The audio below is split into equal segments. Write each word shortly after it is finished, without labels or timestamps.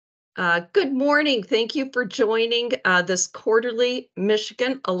Good morning. Thank you for joining this quarterly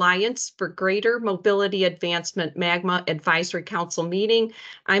Michigan Alliance for Greater Mobility Advancement MAGMA Advisory Council meeting.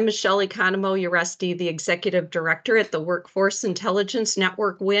 I'm Ashlee, the Executive Director at the Workforce Intelligence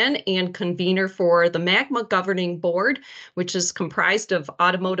Network WIN and convener for the MAGMA Governing Board, which is comprised of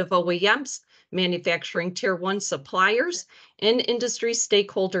automotive OEMs, manufacturing Tier 1 suppliers, and industry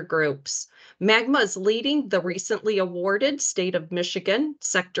stakeholder groups. MAGMA is leading the recently awarded State of Michigan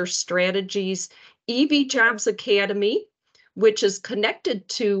Sector Strategies EV Jobs Academy, which is connected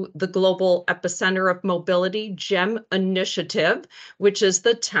to the Global Epicenter of Mobility GEM initiative, which is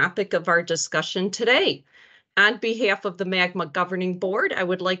the topic of our discussion today. On behalf of the MAGMA Governing Board, I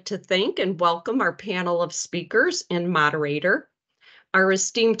would like to thank and welcome our panel of speakers and moderator. Our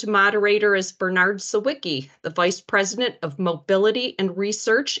esteemed moderator is Bernard Sawicki, the Vice President of Mobility and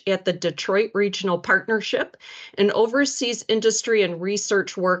Research at the Detroit Regional Partnership and oversees industry and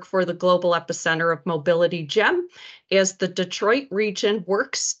research work for the Global Epicenter of Mobility GEM as the Detroit region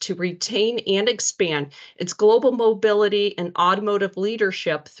works to retain and expand its global mobility and automotive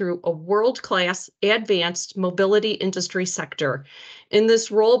leadership through a world-class advanced mobility industry sector. In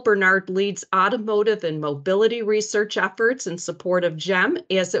this role, Bernard leads automotive and mobility research efforts in support of GEM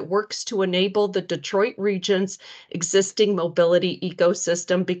as it works to enable the Detroit region's existing mobility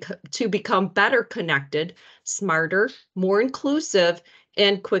ecosystem to become better connected, smarter, more inclusive,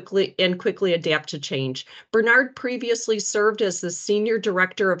 and quickly adapt to change. Bernard previously served as the Senior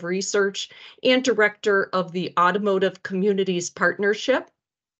Director of Research and Director of the Automotive Communities Partnership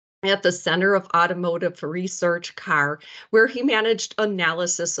at the Center of Automotive Research, CAR, where he managed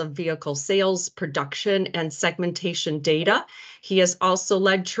analysis of vehicle sales, production, and segmentation data. He has also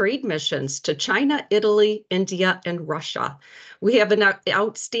led trade missions to China, Italy, India, and Russia. We have an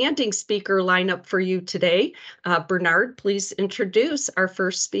outstanding speaker lineup for you today. Bernard, please introduce our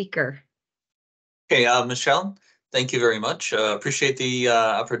first speaker. Okay, Michelle, thank you very much. Appreciate the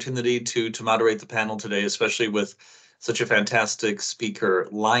opportunity to moderate the panel today, especially with such a fantastic speaker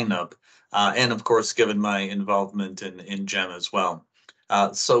lineup, and of course, given my involvement in GEM as well.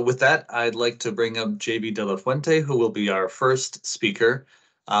 So with that, I'd like to bring up JV De La Fuente, who will be our first speaker.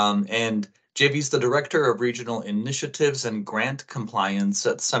 And JV's the Director of Regional Initiatives and Grant Compliance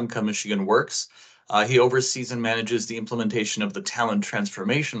at SEMCA Michigan Works. He oversees and manages the implementation of the talent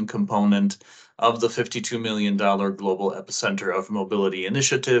transformation component of the $52 million Global Epicenter of Mobility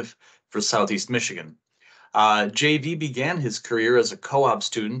Initiative for Southeast Michigan. JV began his career as a co-op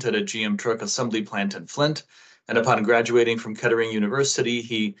student at a GM truck assembly plant in Flint, and upon graduating from Kettering University,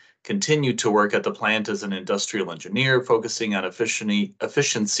 he continued to work at the plant as an industrial engineer, focusing on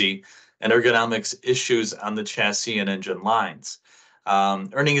efficiency and ergonomics issues on the chassis and engine lines.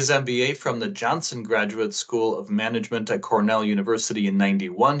 Earning his MBA from the Johnson Graduate School of Management at Cornell University in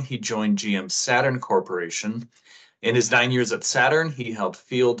 '91, he joined GM Saturn Corporation. In his 9 years at Saturn, he held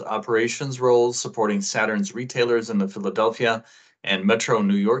field operations roles supporting Saturn's retailers in the Philadelphia and Metro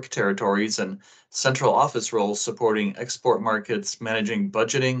New York territories and central office roles supporting export markets, managing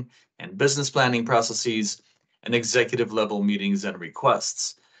budgeting and business planning processes, and executive level meetings and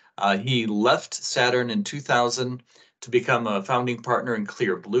requests. He left Saturn in 2000 to become a founding partner in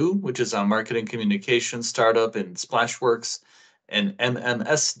Clear Blue, which is a marketing communications startup in Splashworks, an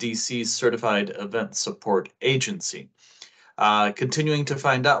MMSDC certified event support agency. Continuing to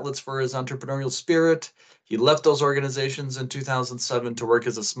find outlets for his entrepreneurial spirit, he left those organizations in 2007 to work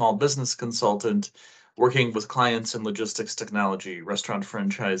as a small business consultant, working with clients in logistics technology, restaurant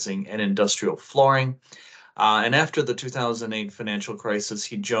franchising, and industrial flooring. And after the 2008 financial crisis,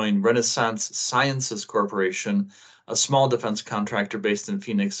 he joined Renaissance Sciences Corporation, a small defense contractor based in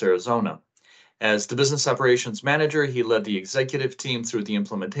Phoenix, Arizona. As the business operations manager, he led the executive team through the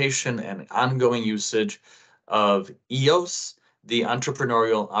implementation and ongoing usage of EOS, the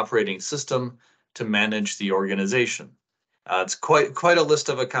entrepreneurial operating system, to manage the organization. It's quite a list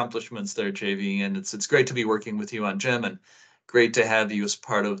of accomplishments there, JV, and it's great to be working with you on GEM and great to have you as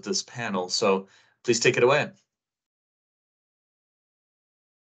part of this panel. So please take it away.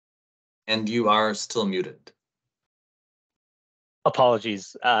 And you are still muted.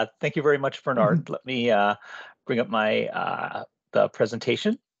 Apologies. Thank you very much, Bernard. Let me bring up my the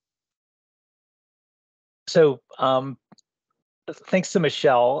presentation. So thanks to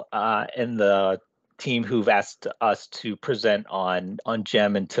Michelle and the team who've asked us to present on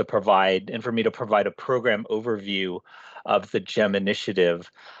GEM and to provide, and for me to provide a program overview of the GEM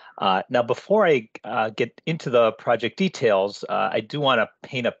initiative. Now, before I get into the project details, I do want to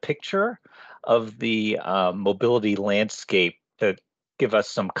paint a picture of the mobility landscape to give us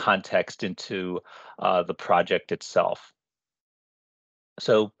some context into the project itself.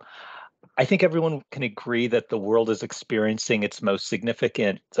 So I think everyone can agree that the world is experiencing its most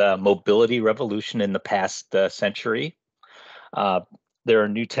significant mobility revolution in the past century. There are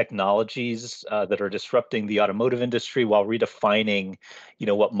new technologies that are disrupting the automotive industry while redefining,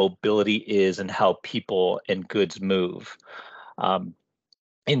 what mobility is and how people and goods move.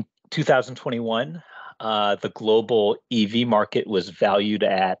 In 2021, the global EV market was valued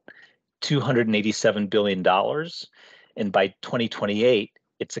at $287 billion. And by 2028,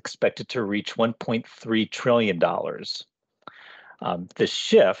 it's expected to reach $1.3 trillion. The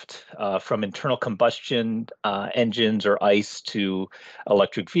shift from internal combustion engines or ICE to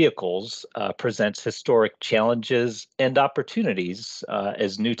electric vehicles presents historic challenges and opportunities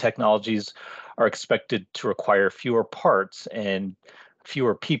as new technologies are expected to require fewer parts and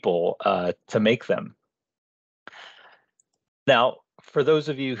fewer people to make them. Now, for those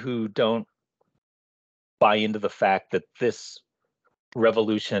of you who don't buy into the fact that this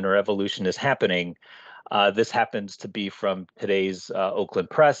revolution or evolution is happening, this happens to be from today's Oakland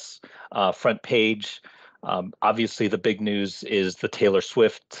Press front page. Obviously, the big news is the Taylor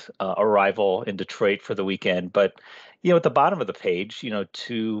Swift arrival in Detroit for the weekend. But at the bottom of the page,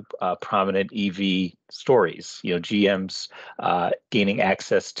 two prominent EV stories. GM's gaining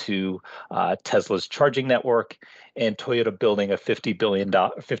access to Tesla's charging network, and Toyota building a $50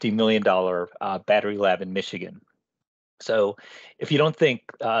 million battery lab in Michigan. So if you don't think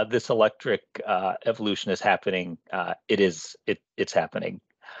this electric evolution is happening, it's happening.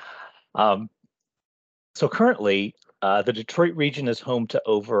 So currently, the Detroit region is home to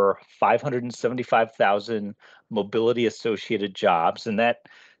over 575,000 mobility-associated jobs, and that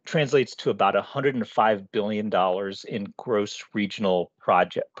translates to about $105 billion in gross regional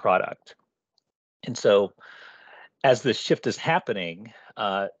product. And so as this shift is happening,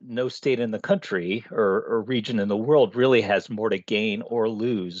 no state in the country or region in the world really has more to gain or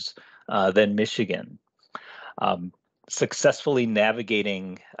lose than Michigan. Successfully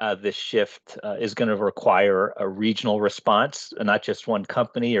navigating this shift is going to require a regional response, and not just one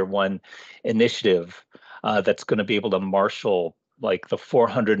company or one initiative that's going to be able to marshal like the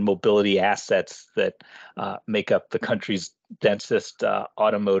 400 mobility assets that make up the country's densest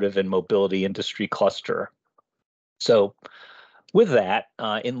automotive and mobility industry cluster. So with that,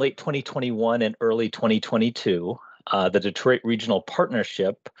 in late 2021 and early 2022, the Detroit Regional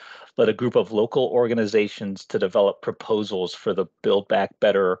Partnership led a group of local organizations to develop proposals for the Build Back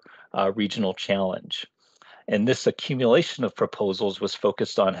Better regional challenge. And this accumulation of proposals was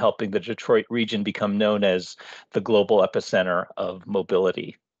focused on helping the Detroit region become known as the global epicenter of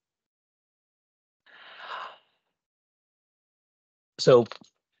mobility. So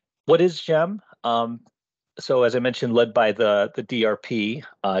what is GEM? So as I mentioned, led by the DRP,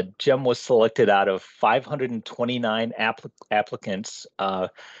 GEM was selected out of 529 applicants to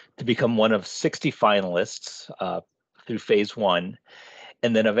become one of 60 finalists through phase one,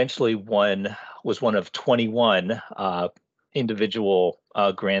 and then eventually was one of 21 individual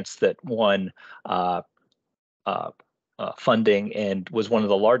grants that won funding and was one of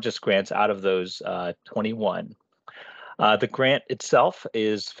the largest grants out of those 21. The grant itself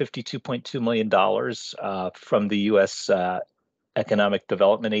is $52.2 million from the U.S. Economic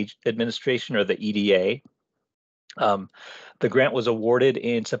Development Administration, or the EDA. The grant was awarded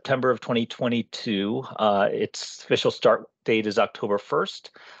in September of 2022. Its official start date is October 1st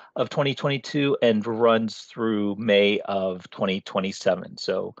of 2022 and runs through May of 2027.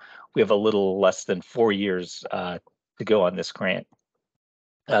 So we have a little less than 4 years to go on this grant.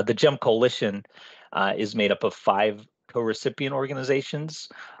 The GEM Coalition is made up of 5 co-recipient organizations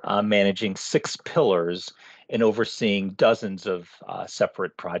managing 6 pillars and overseeing dozens of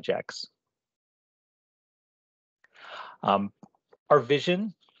separate projects. Our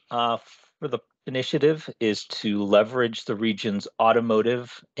vision for the initiative is to leverage the region's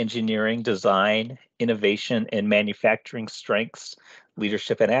automotive, engineering, design, innovation, and manufacturing strengths,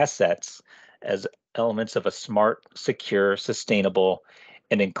 leadership, and assets as elements of a smart, secure, sustainable,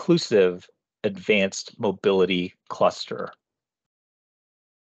 and inclusive advanced mobility cluster.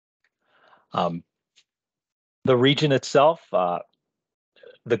 The region itself,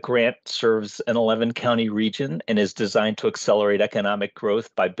 the grant serves an 11-county region and is designed to accelerate economic growth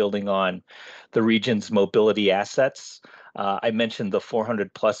by building on the region's mobility assets. I mentioned the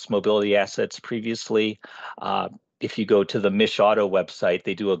 400+ mobility assets previously. If you go to the Mish Auto website,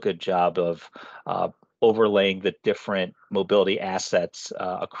 they do a good job of overlaying the different mobility assets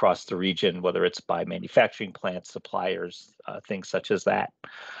across the region, whether it's by manufacturing plants, suppliers, things such as that.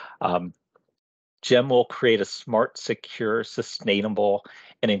 GEM will create a smart, secure, sustainable,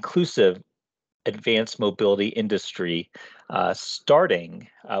 and inclusive advanced mobility industry, starting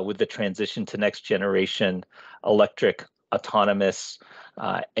with the transition to next generation electric, autonomous,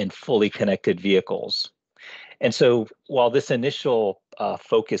 and fully connected vehicles. And so while this initial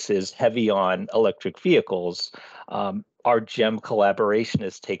focus is heavy on electric vehicles, our GEM collaboration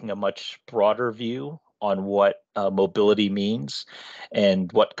is taking a much broader view on what mobility means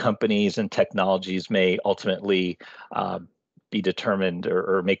and what companies and technologies may ultimately be determined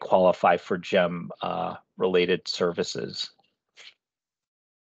or may qualify for GEM related services.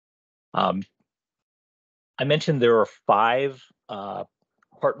 I mentioned there are 5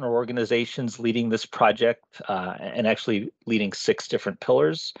 partner organizations leading this project and actually leading 6 different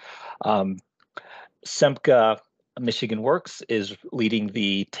pillars. SEMCA Michigan Works is leading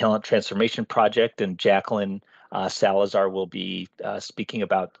the talent transformation project, and Jacklyn Salazar will be speaking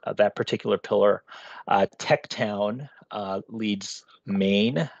about that particular pillar. TechTown leads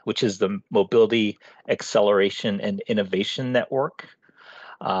Maine, which is the Mobility Acceleration and Innovation Network.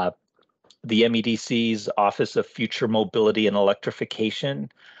 The MEDC's Office of Future Mobility and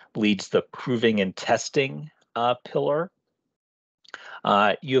Electrification leads the Proving and Testing pillar.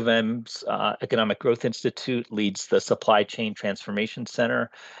 U of M's Economic Growth Institute leads the Supply Chain Transformation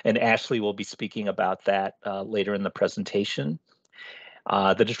Center, and Ashlee will be speaking about that later in the presentation.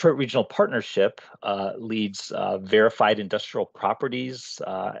 The Detroit Regional Partnership leads verified industrial properties,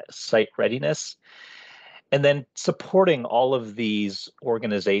 site readiness. And then supporting all of these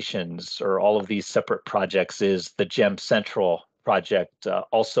organizations or all of these separate projects is the GEM Central project,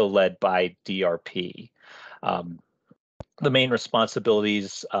 also led by DRP. The main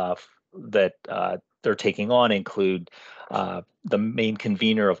responsibilities that they're taking on include the main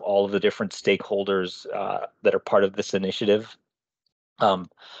convener of all of the different stakeholders that are part of this initiative,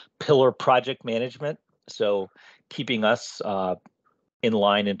 pillar project management, so keeping us in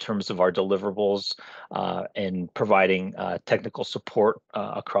line in terms of our deliverables and providing technical support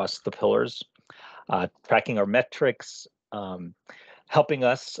across the pillars, tracking our metrics, helping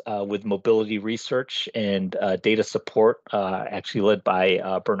us with mobility research and data support, actually led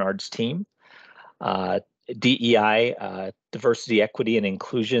by Bernard's team, DEI, diversity, equity, and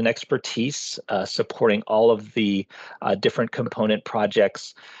inclusion expertise, supporting all of the different component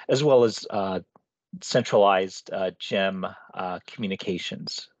projects, as well as centralized GEM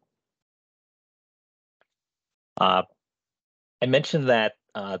communications. I mentioned that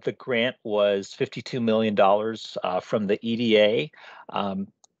the grant was $52 million from the EDA.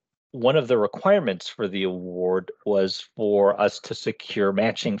 One of the requirements for the award was for us to secure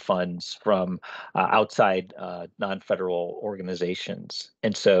matching funds from outside non-federal organizations.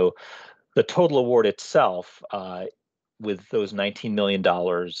 And so the total award itself, with those $19 million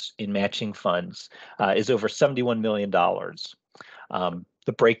in matching funds, is over $71 million.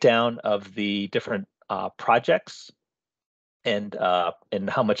 The breakdown of the different projects and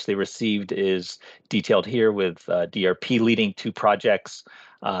how much they received is detailed here, with DRP leading 2 projects,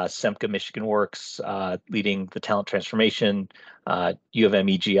 SEMCA Michigan Works leading the talent transformation, U of M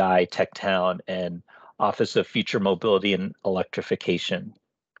EGI, TechTown, and Office of Future Mobility and Electrification.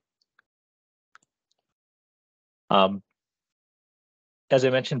 As I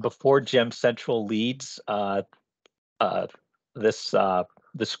mentioned before, GEM Central leads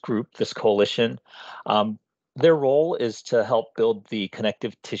this group, this coalition. Their role is to help build the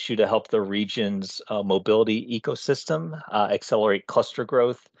connective tissue to help the region's mobility ecosystem, accelerate cluster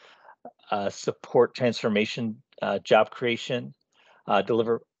growth, support transformation, job creation,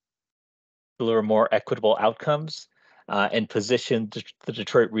 deliver more equitable outcomes, and position the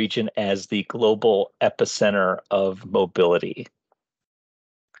Detroit region as the global epicenter of mobility.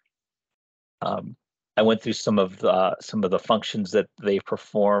 I went through some of the functions that they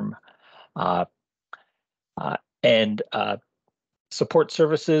perform, and support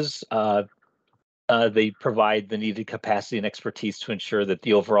services. They provide the needed capacity and expertise to ensure that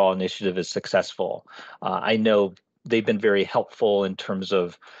the overall initiative is successful. I know they've been very helpful in terms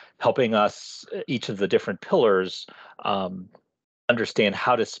of helping us, each of the different pillars, understand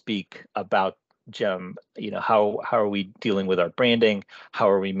how to speak about GEM. How are we dealing with our branding? How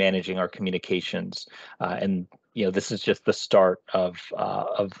are we managing our communications? And this is just the start of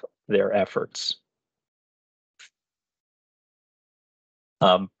their efforts.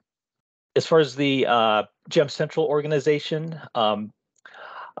 As far as the GEM Central organization,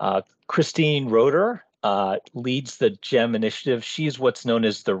 Christine Roeder leads the GEM initiative. She's what's known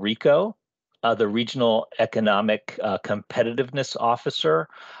as the RECO, the Regional Economic Competitiveness Officer.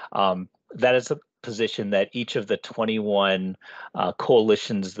 That is a position that each of the 21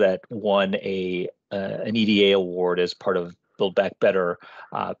 coalitions that won an EDA award as part of Build Back Better.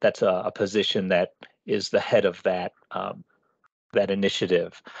 That's a position that is the head of that that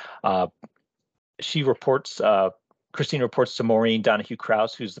initiative. Christine reports to Maureen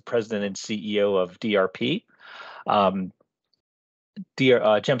Donahue-Krause, who's the president and CEO of DRP.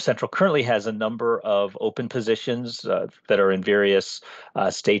 GEM Central currently has a number of open positions that are in various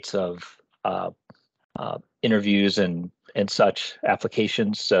states of interviews and such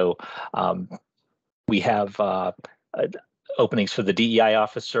applications. So we have openings for the DEI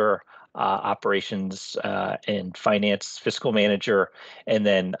officer, operations and finance fiscal manager, and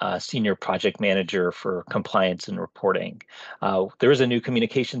then senior project manager for compliance and reporting. There is a new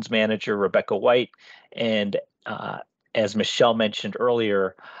communications manager, Rebecca White, and as Michelle mentioned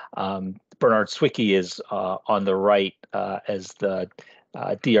earlier, Bernard Swicky is on the right as the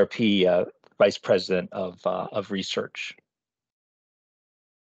DRP Vice President of Research.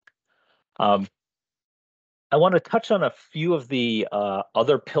 I want to touch on a few of the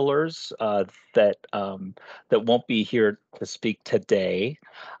other pillars that won't be here to speak today.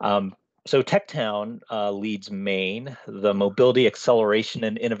 So TechTown leads Maine, the Mobility Acceleration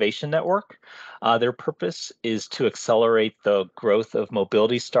and Innovation Network. Their purpose is to accelerate the growth of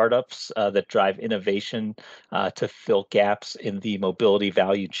mobility startups that drive innovation to fill gaps in the mobility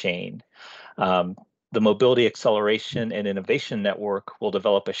value chain. The Mobility Acceleration and Innovation Network will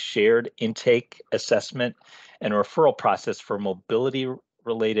develop a shared intake, assessment, and referral process for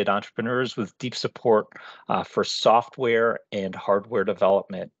mobility-related entrepreneurs with deep support for software and hardware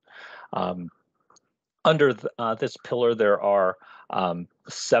development. Under this pillar, there are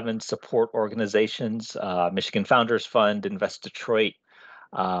 7 support organizations: Michigan Founders Fund, Invest Detroit,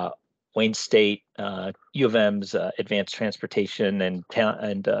 Wayne State, U of M's Advanced Transportation and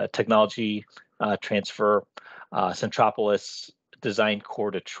Technology Transfer, Centropolis, Design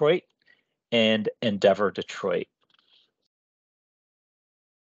Core Detroit, and Endeavor Detroit.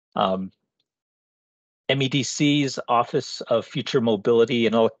 MEDC's Office of Future Mobility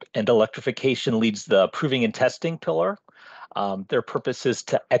and Electrification leads the Proving and Testing pillar. Their purpose is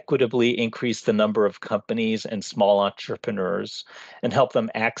to equitably increase the number of companies and small entrepreneurs and help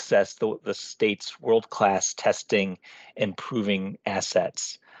them access the state's world-class testing and proving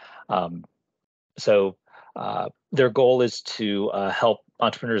assets. So their goal is to help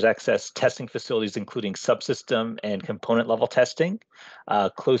entrepreneurs access testing facilities, including subsystem and component level testing,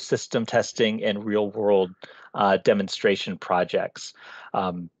 closed system testing, and real-world demonstration projects.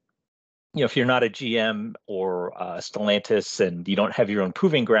 If you're not a GM or Stellantis and you don't have your own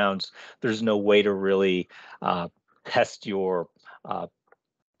proving grounds, there's no way to really test your,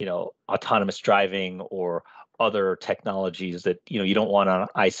 autonomous driving or other technologies that you don't want on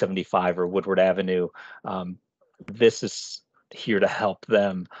I-75 or Woodward Avenue. This is here to help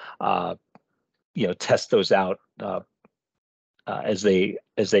them, test those out as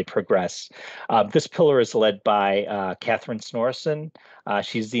they progress. This pillar is led by Catherine Snorrison.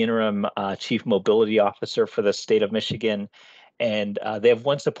 She's the interim Chief Mobility Officer for the state of Michigan, and they have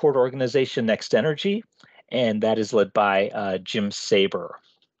one support organization, Next Energy, and that is led by Jim Saber.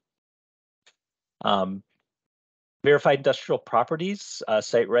 Verified Industrial Properties,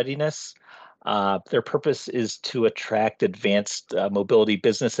 Site Readiness. Their purpose is to attract advanced mobility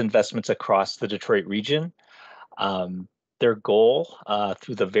business investments across the Detroit region. Their goal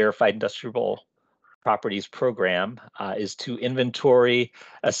through the Verified Industrial Properties program is to inventory,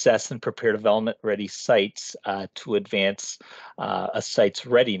 assess, and prepare development-ready sites to advance a site's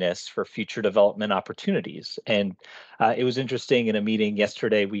readiness for future development opportunities. And it was interesting, in a meeting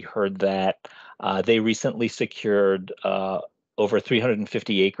yesterday, we heard that they recently secured over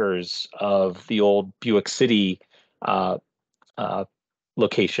 350 acres of the old Buick City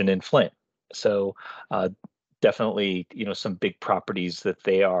location in Flint. So definitely, some big properties that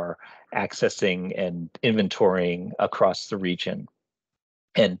they are accessing and inventorying across the region.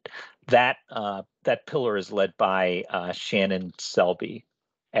 And that pillar is led by Shannon Selby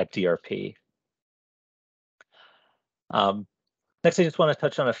at DRP. Next, I just want to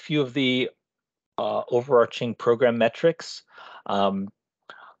touch on a few of the overarching program metrics.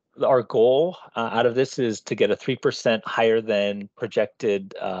 Our goal out of this is to get a 3% higher than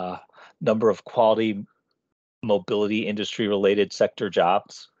projected number of quality mobility industry-related sector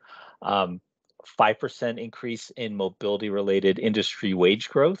jobs, 5% increase in mobility-related industry wage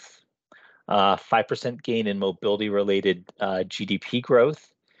growth, 5% gain in mobility-related GDP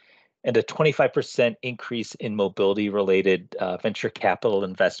growth, and a 25% increase in mobility-related venture capital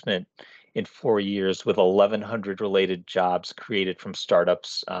investment in 4 years, with 1,100 related jobs created from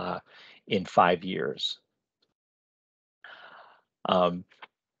startups in 5 years.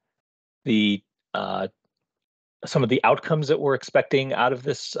 The some of the outcomes that we're expecting out of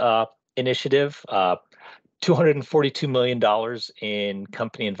this initiative. $242 million in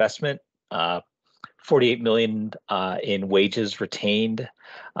company investment, $48 million in wages retained,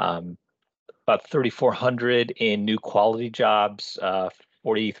 about 3,400 in new quality jobs,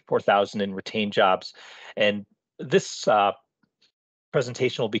 44,000 in retained jobs. And this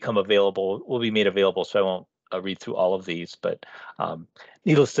presentation will be made available, so I won't read through all of these, but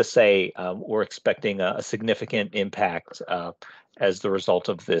needless to say, we're expecting a significant impact as the result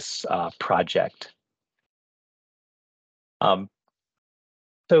of this project.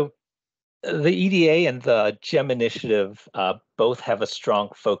 So the EDA and the GEM initiative both have a strong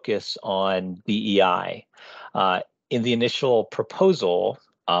focus on DEI. In the initial proposal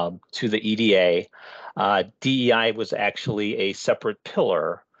to the EDA, DEI was actually a separate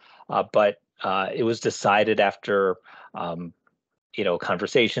pillar, but it was decided after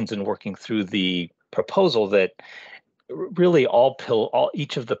conversations and working through the proposal that really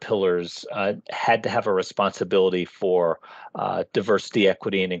each of the pillars had to have a responsibility for diversity,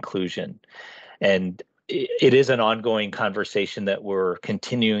 equity, and inclusion. And it is an ongoing conversation that we're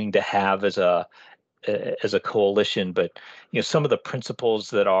continuing to have as a coalition. But some of the principles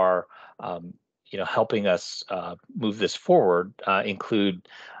that are helping us move this forward include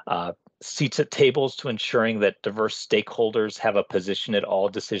seats at tables to ensuring that diverse stakeholders have a position at all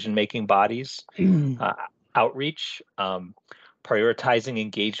decision-making bodies. Outreach, prioritizing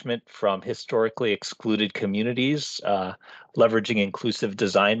engagement from historically excluded communities, leveraging inclusive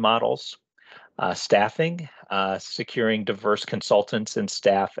design models, staffing, securing diverse consultants and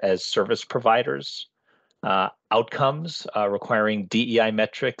staff as service providers, outcomes, requiring DEI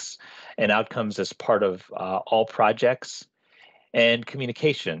metrics and outcomes as part of all projects, and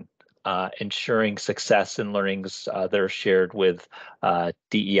communication, ensuring success and learnings that are shared with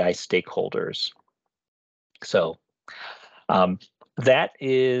DEI stakeholders. So that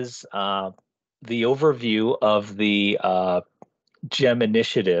is the overview of the GEM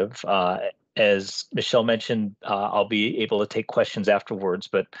initiative. As Michelle mentioned, I'll be able to take questions afterwards,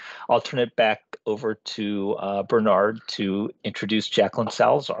 but I'll turn it back over to Bernard to introduce Jacklyn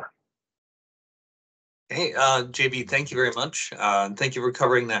Salazar. Hey, JB, thank you very much. Thank you for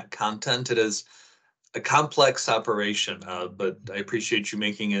covering that content. It is a complex operation, but I appreciate you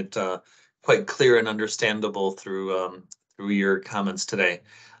making it quite clear and understandable through your comments today.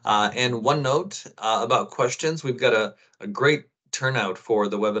 And one note about questions, we've got a great turnout for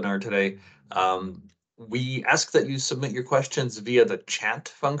the webinar today. We ask that you submit your questions via the chat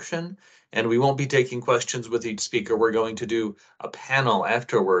function, and we won't be taking questions with each speaker. We're going to do a panel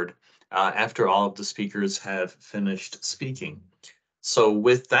afterward, after all of the speakers have finished speaking. So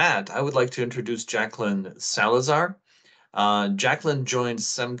with that, I would like to introduce Jacklyn Salazar. Jacklyn joined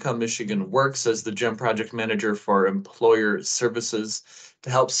SEMCA Michigan Works as the GEM project manager for employer services to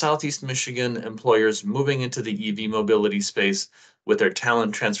help Southeast Michigan employers moving into the EV mobility space with their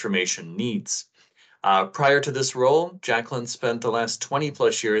talent transformation needs. Prior to this role, Jacklyn spent the last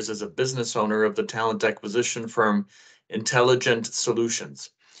 20+ years as a business owner of the talent acquisition firm Intelligent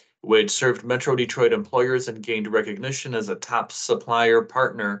Solutions, which served Metro Detroit employers and gained recognition as a top supplier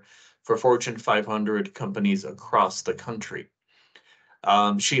partner for Fortune 500 companies across the country.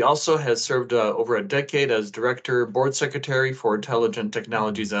 She also has served over a decade as director, board secretary for Intelligent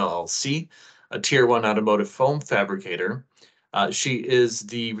Technologies LLC, a tier 1 automotive foam fabricator. She is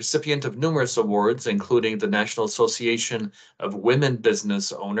the recipient of numerous awards, including the National Association of Women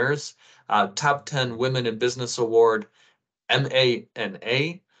Business Owners, Top 10 Women in Business Award,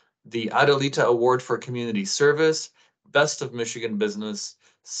 MANA, the Adelita Award for Community Service, Best of Michigan Business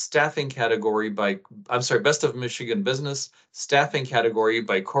Staffing category by, Best of Michigan Business Staffing category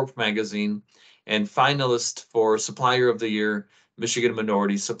by Corp Magazine, and finalist for Supplier of the Year, Michigan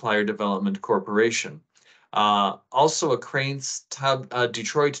Minority Supplier Development Corporation. Also a Crain's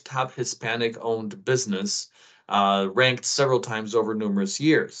Detroit top Hispanic-owned business, ranked several times over numerous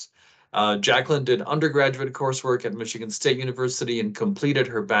years. Jacklyn did undergraduate coursework at Michigan State University and completed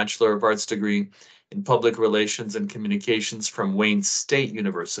her Bachelor of Arts degree in Public Relations and Communications from Wayne State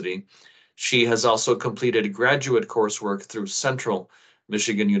University. She has also completed graduate coursework through Central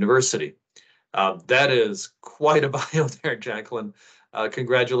Michigan University. That is quite a bio there, Jacklyn.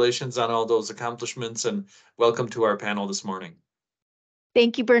 Congratulations on all those accomplishments and welcome to our panel this morning.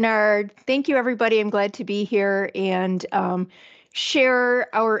 Thank you, Bernard. Thank you, everybody. I'm glad to be here and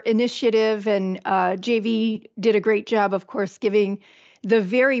share our initiative. And JV did a great job, of course, giving the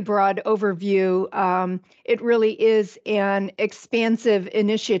very broad overview. It really is an expansive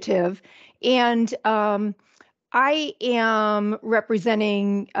initiative. And I am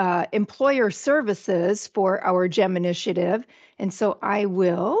representing employer services for our GEM initiative, and so I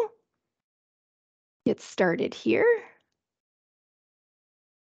will get started here.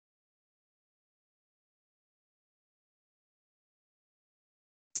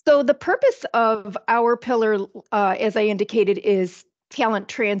 So the purpose of our pillar, as I indicated, is talent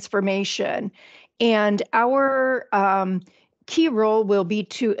transformation. And our key role will be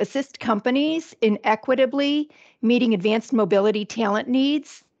to assist companies in equitably meeting advanced mobility talent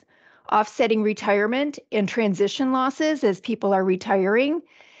needs, offsetting retirement and transition losses as people are retiring,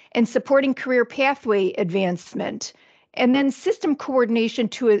 and supporting career pathway advancement. And then system coordination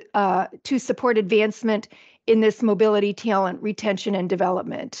to support advancement in this mobility, talent, retention, and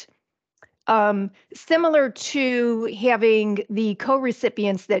development. Similar to having the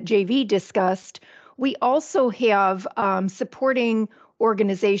co-recipients that JV discussed, we also have supporting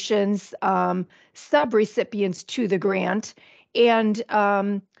organizations, sub-recipients to the grant. And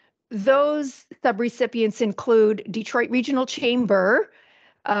those sub-recipients include Detroit Regional Chamber,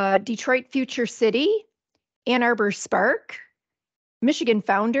 Detroit Future City, Ann Arbor Spark, Michigan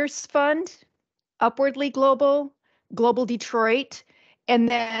Founders Fund, Upwardly Global, Global Detroit, and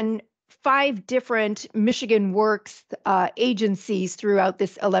then 5 different Michigan Works agencies throughout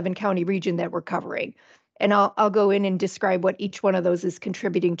this 11-county region that we're covering. And I'll go in and describe what each one of those is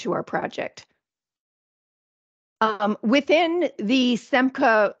contributing to our project. Within the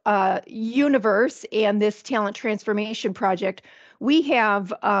SEMCA universe and this talent transformation project, we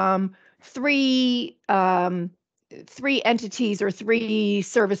have 3 entities or 3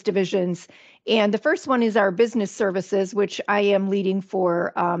 service divisions. And the first one is our business services, which I am leading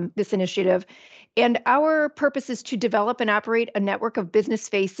for this initiative. And our purpose is to develop and operate a network of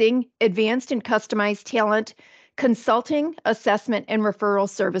business-facing, advanced and customized talent, consulting, assessment, and referral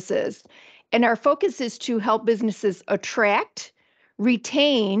services. And our focus is to help businesses attract,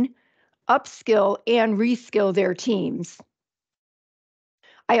 retain, upskill, and reskill their teams.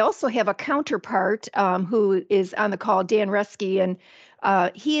 I also have a counterpart who is on the call, Dan Reske, and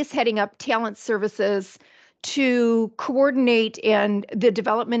he is heading up talent services to coordinate and the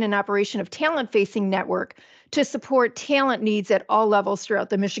development and operation of talent-facing network to support talent needs at all levels throughout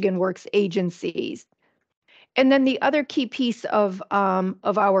the Michigan Works agencies. And then the other key piece of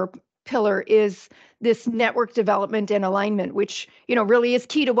our pillar is this network development and alignment, which really is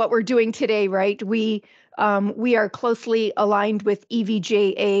key to what we're doing today, right? We are closely aligned with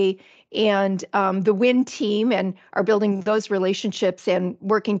EVJA and the WIN team and are building those relationships and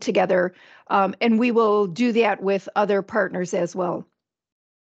working together. And we will do that with other partners as well.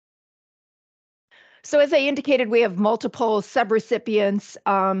 So as I indicated, we have multiple subrecipients.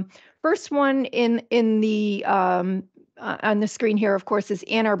 First one in the on the screen here, of course, is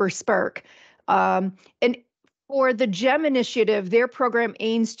Ann Arbor Spark. And for the GEM initiative, their program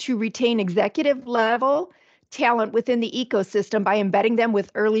aims to retain executive level talent within the ecosystem by embedding them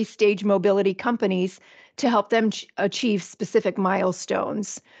with early stage mobility companies to help them achieve specific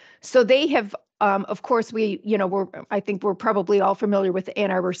milestones. So they have, of course, I think we're probably all familiar with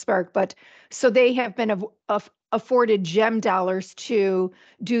Ann Arbor Spark, but so they have been afforded GEM dollars to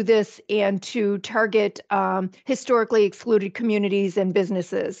do this and to target historically excluded communities and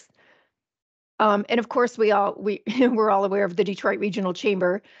businesses. And of course, we're all aware of the Detroit Regional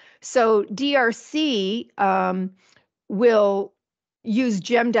Chamber. So DRC will use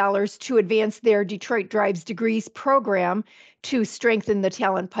GEM dollars to advance their Detroit Drives Degrees program to strengthen the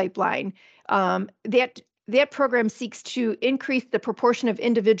talent pipeline. That program seeks to increase the proportion of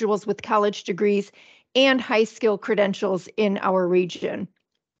individuals with college degrees and high skill credentials in our region.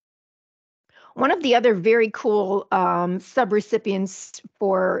 One of the other very cool subrecipients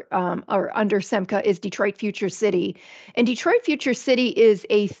for or under SEMCA is Detroit Future City. And Detroit Future City is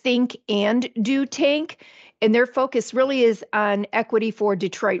a think and do tank, and their focus really is on equity for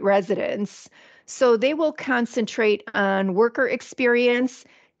Detroit residents. So they will concentrate on worker experience,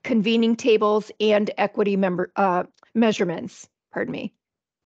 convening tables, and equity measurements. Pardon me.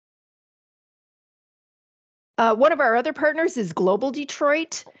 One of our other partners is Global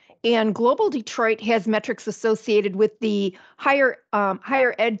Detroit. And Global Detroit has metrics associated with the higher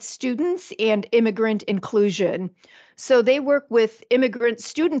ed students and immigrant inclusion. So they work with immigrant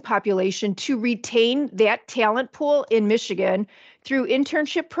student population to retain that talent pool in Michigan through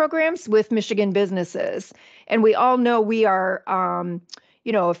internship programs with Michigan businesses. And we all know we are,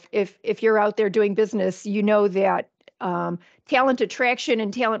 if you're out there doing business, you know that talent attraction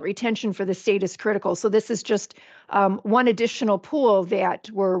and talent retention for the state is critical. So this is just one additional pool that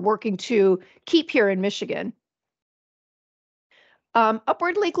we're working to keep here in Michigan.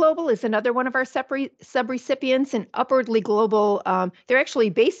 Upwardly Global is another one of our subrecipients, and Upwardly Global, they're actually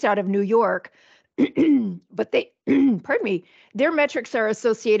based out of New York, but they, pardon me, their metrics are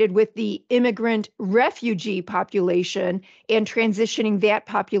associated with the immigrant refugee population and transitioning that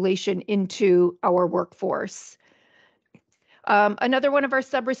population into our workforce. Another one of our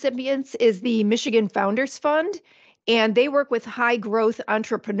subrecipients is the Michigan Founders Fund, and they work with high growth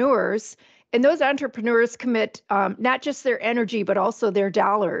entrepreneurs. And those entrepreneurs commit not just their energy, but also their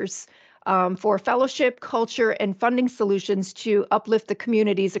dollars for fellowship, culture, and funding solutions to uplift the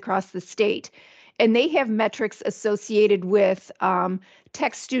communities across the state. And they have metrics associated with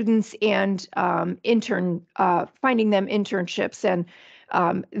tech students and finding them internships. And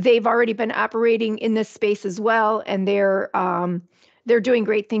they've already been operating in this space as well, and they're doing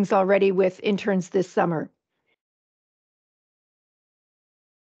great things already with interns this summer.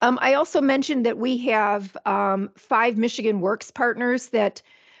 I also mentioned that we have 5 Michigan Works partners that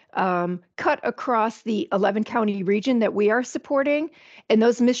cut across the 11-county region that we are supporting. And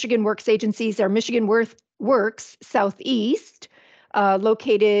those Michigan Works agencies are Michigan Works Southeast,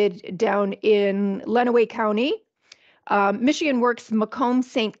 located down in Lenawee County, Michigan Works Macomb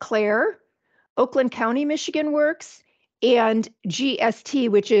St. Clair, Oakland County Michigan Works, and GST,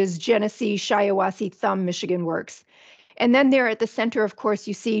 which is Genesee Shiawassee Thumb Michigan Works. And then there at the center, of course,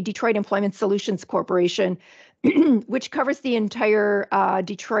 you see Detroit Employment Solutions Corporation, which covers the entire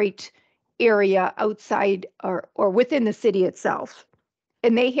Detroit area outside or within the city itself.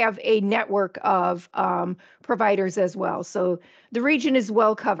 And they have a network of providers as well. So the region is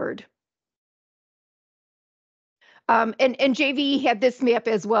well covered. And JV had this map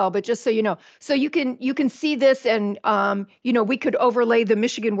as well, but just so you know, so you can see this, and we could overlay the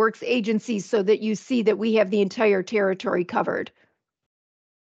Michigan Works agencies so that you see that we have the entire territory covered.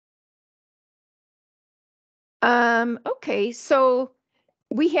 Okay, so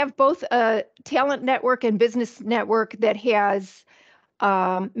we have both a talent network and business network that has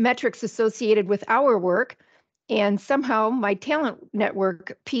metrics associated with our work. And somehow my talent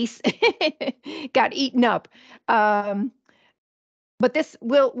network piece got eaten up. But this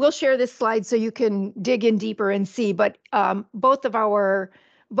we'll share this slide so you can dig in deeper and see. But both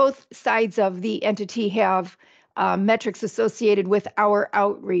sides of the entity have metrics associated with our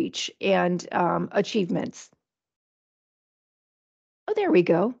outreach and achievements. Oh, there we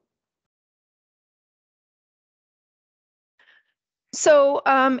go. So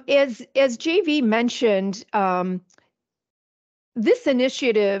as JV mentioned, this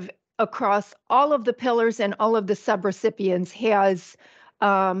initiative across all of the pillars and all of the subrecipients has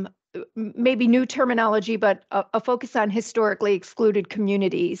maybe new terminology, but a focus on historically excluded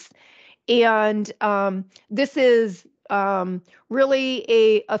communities. And this is really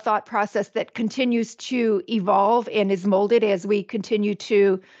a thought process that continues to evolve and is molded as we continue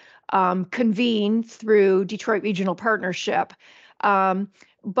to convene through Detroit Regional Partnership.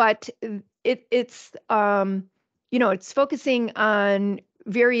 But it's it's focusing on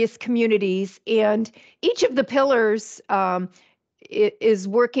various communities, and each of the pillars is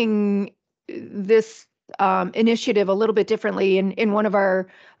working this initiative a little bit differently. In one of our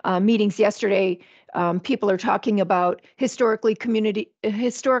meetings yesterday, people are talking about historically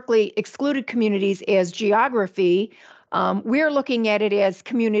excluded communities as geography. We're looking at it as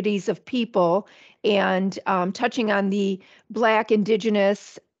communities of people, and touching on the Black,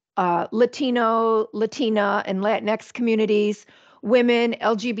 Indigenous, Latino, Latina, and Latinx communities, women,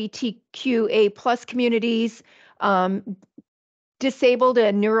 LGBTQA plus communities, disabled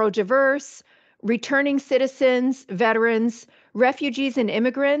and neurodiverse, returning citizens, veterans, refugees and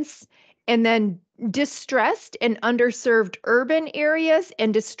immigrants, and then distressed and underserved urban areas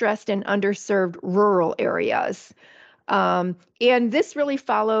and distressed and underserved rural areas. And this really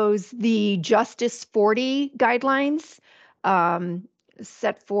follows the Justice 40 guidelines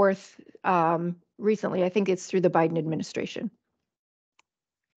set forth recently. I think it's through the Biden administration.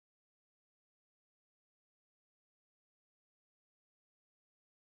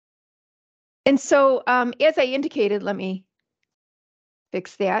 And so as I indicated, let me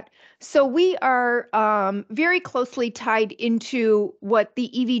fix that. So we are very closely tied into what the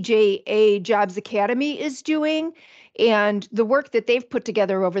EVJA Jobs Academy is doing. And the work that they've put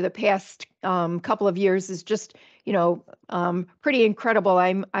together over the past couple of years is just, pretty incredible.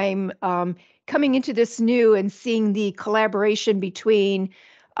 I'm coming into this new and seeing the collaboration between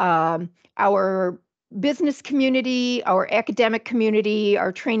our business community, our academic community,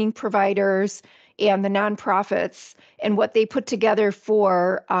 our training providers, and the nonprofits, and what they put together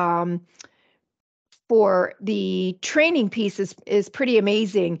for for the training piece is pretty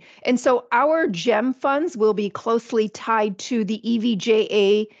amazing. And so our GEM funds will be closely tied to the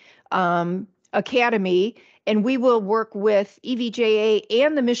EVJA Academy, and we will work with EVJA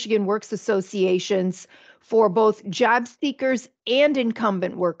and the Michigan Works Associations for both job seekers and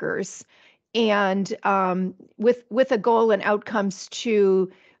incumbent workers, and with a goal and outcomes to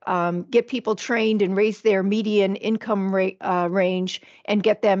get people trained and raise their median income range and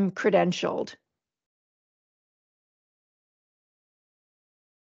get them credentialed.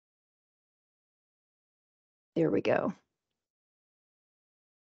 There we go.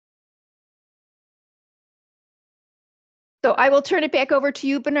 So I will turn it back over to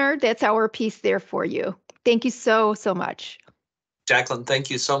you, Bernard. That's our piece there for you. Thank you so much. Jacklyn, thank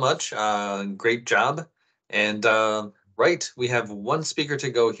you so much. Great job. And right, we have one speaker to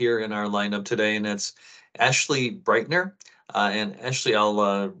go here in our lineup today, and it's Ashlee Breitner. And Ashlee,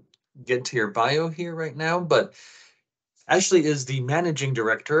 I'll get to your bio here right now, but Ashlee is the Managing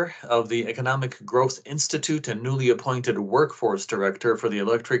Director of the Economic Growth Institute and newly appointed Workforce Director for the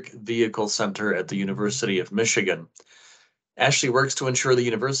Electric Vehicle Center at the University of Michigan. Ashlee works to ensure the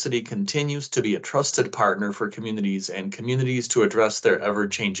university continues to be a trusted partner for communities and communities to address their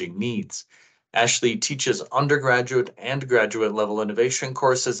ever-changing needs. Ashlee teaches undergraduate and graduate level innovation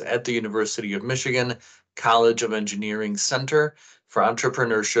courses at the University of Michigan College of Engineering Center for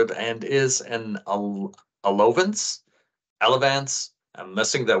Entrepreneurship and is an Elevance, I'm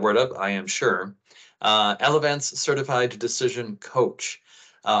messing that word up, I am sure, Elevance Certified Decision Coach.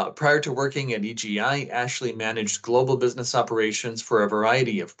 Prior to working at EGI, Ashlee managed global business operations for a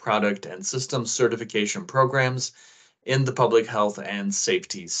variety of product and system certification programs in the public health and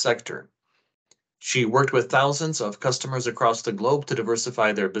safety sector. She worked with thousands of customers across the globe to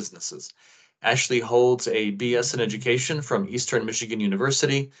diversify their businesses. Ashlee holds a BS in Education from Eastern Michigan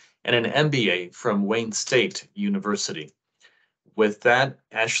University and an MBA from Wayne State University. With that,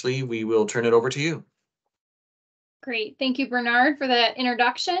 Ashlee, we will turn it over to you. Great. Thank you, Bernard, for that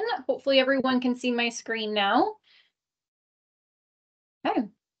introduction. Hopefully everyone can see my screen now. Okay.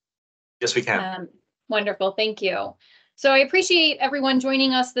 Yes, we can. Wonderful. Thank you. So I appreciate everyone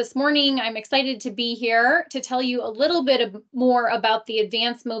joining us this morning. I'm excited to be here to tell you a little bit more about the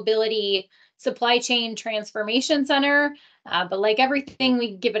Advanced Mobility Supply Chain Transformation Center. But like everything,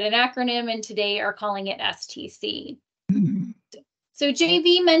 we give it an acronym, and today are calling it STC. So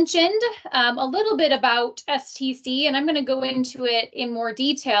JV mentioned a little bit about STC, and I'm going to go into it in more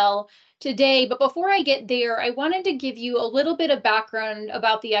detail today. But before I get there, I wanted to give you a little bit of background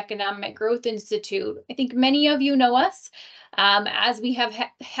about the Economic Growth Institute. I think many of you know us as we have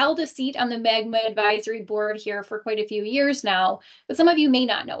held a seat on the MAGMA Advisory Board here for quite a few years now, but some of you may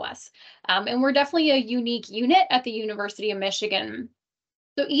not know us. And we're definitely a unique unit at the University of Michigan.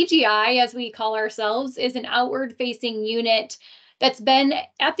 So EGI, as we call ourselves, is an outward-facing unit that's been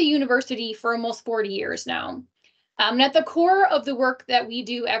at the university for almost 40 years now. And at the core of the work that we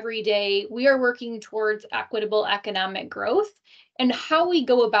do every day, we are working towards equitable economic growth. And how we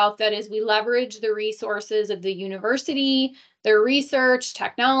go about that is we leverage the resources of the university, their research,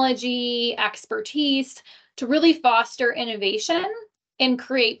 technology, expertise to really foster innovation and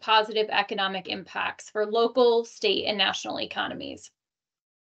create positive economic impacts for local, state, and national economies.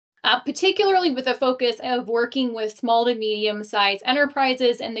 Particularly with a focus of working with small to medium-sized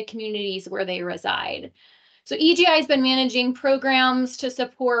enterprises and the communities where they reside. So EGI has been managing programs to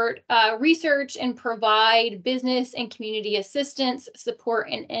support research and provide business and community assistance, support,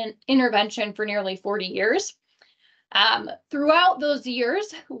 and intervention for nearly 40 years. Throughout those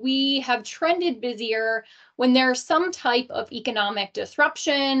years, we have trended busier when there's some type of economic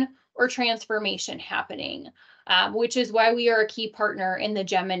disruption or transformation happening. Which is why we are a key partner in the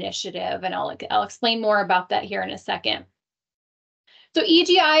GEM initiative, and I'll explain more about that here in a second. So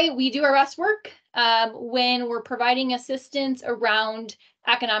EGI, we do our best work when we're providing assistance around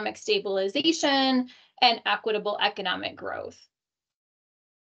economic stabilization and equitable economic growth.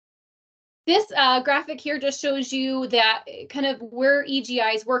 This graphic here just shows you that kind of where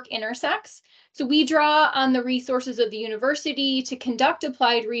EGI's work intersects. So we draw on the resources of the university to conduct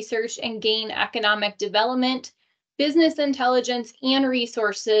applied research and gain economic development, business intelligence, and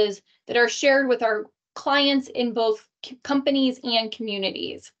resources that are shared with our clients in both companies and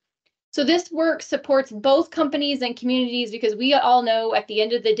communities. So this work supports both companies and communities because we all know at the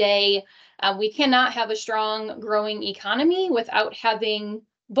end of the day, we cannot have a strong growing economy without having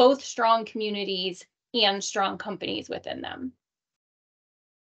both strong communities and strong companies within them.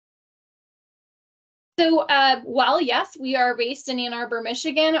 So while, yes, we are based in Ann Arbor,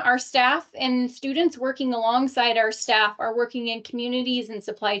 Michigan, our staff and students working alongside our staff are working in communities and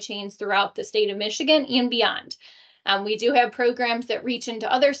supply chains throughout the state of Michigan and beyond. We do have programs that reach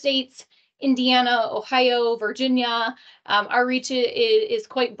into other states, Indiana, Ohio, Virginia. Our reach is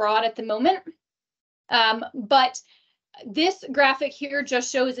quite broad at the moment. But this graphic here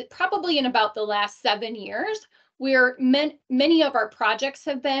just shows it probably in about the last 7 years, where many of our projects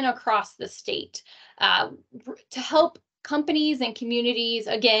have been across the state to help companies and communities,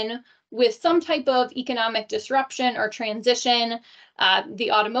 again, with some type of economic disruption or transition,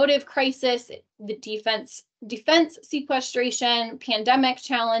 the automotive crisis, the defense sequestration, pandemic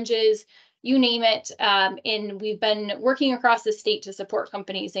challenges, you name it. And we've been working across the state to support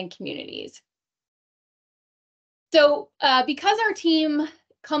companies and communities. So because our team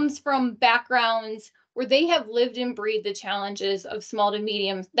comes from backgrounds where they have lived and breathed the challenges of small to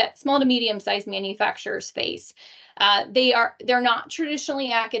medium sized manufacturers face, they're not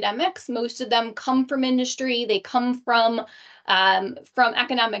traditionally academics. Most of them come from industry. They come from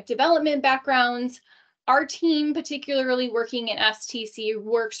economic development backgrounds. Our team, particularly working in STC,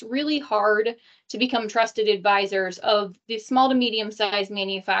 works really hard to become trusted advisors of the small to medium sized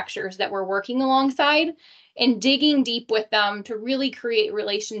manufacturers that we're working alongside, and digging deep with them to really create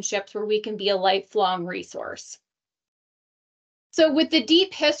relationships where we can be a lifelong resource. So with the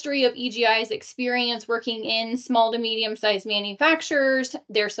deep history of EGI's experience working in small to medium-sized manufacturers,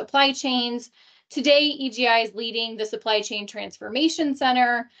 their supply chains, today EGI is leading the Supply Chain Transformation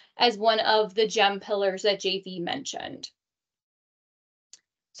Center as one of the GEM pillars that JV mentioned.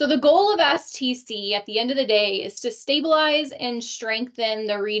 So the goal of STC at the end of the day is to stabilize and strengthen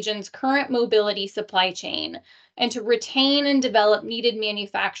the region's current mobility supply chain and to retain and develop needed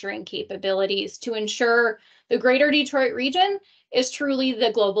manufacturing capabilities to ensure the greater Detroit region is truly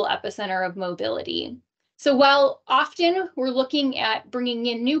the global epicenter of mobility. So while often we're looking at bringing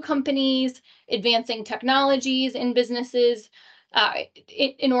in new companies, advancing technologies in businesses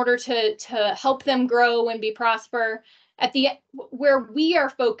in order to help them grow and be prosper, where we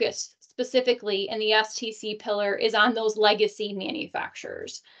are focused specifically in the STC pillar is on those legacy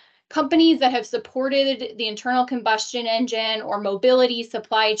manufacturers, companies that have supported the internal combustion engine or mobility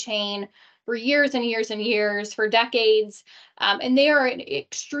supply chain for years and years and years, for decades, and they are an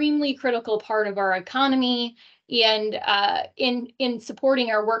extremely critical part of our economy and in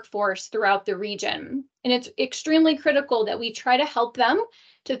supporting our workforce throughout the region. And it's extremely critical that we try to help them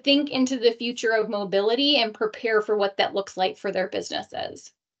to think into the future of mobility and prepare for what that looks like for their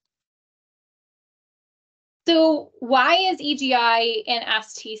businesses. So why is EGI and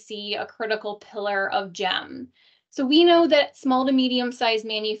STC a critical pillar of GEM? So we know that small to medium-sized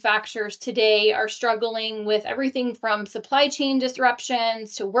manufacturers today are struggling with everything from supply chain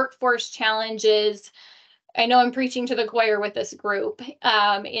disruptions to workforce challenges. I know I'm preaching to the choir with this group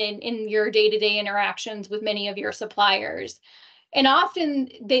in your day-to-day interactions with many of your suppliers. And often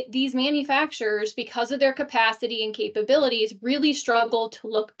these manufacturers, because of their capacity and capabilities, really struggle to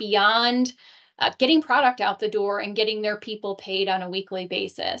look beyond getting product out the door and getting their people paid on a weekly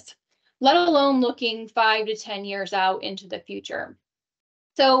basis, let alone looking 5 to 10 years out into the future.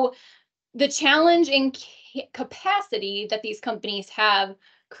 So the challenge in capacity that these companies have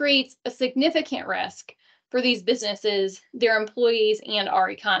creates a significant risk for these businesses, their employees, and our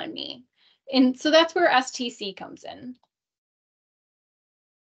economy. And so that's where STC comes in.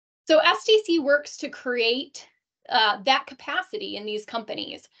 So STC works to create that capacity in these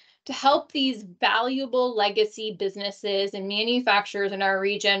companies to help these valuable legacy businesses and manufacturers in our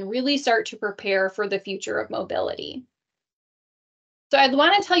region really start to prepare for the future of mobility. So I'd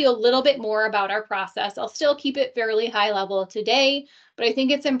want to tell you a little bit more about our process. I'll still keep it fairly high level today, but I think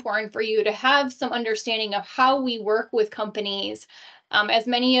it's important for you to have some understanding of how we work with companies, as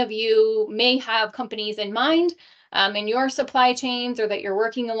many of you may have companies in mind in your supply chains or that you're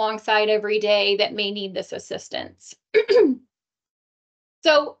working alongside every day that may need this assistance.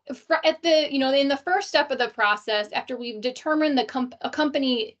 So in the first step of the process, after we've determined a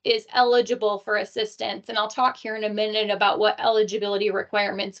company is eligible for assistance, and I'll talk here in a minute about what eligibility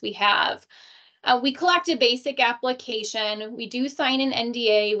requirements we have, we collect a basic application. We do sign an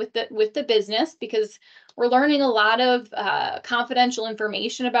NDA with the business because we're learning a lot of confidential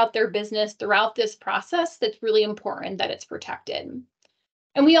information about their business throughout this process that's really important that it's protected.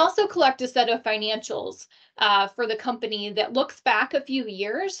 And we also collect a set of financials for the company that looks back a few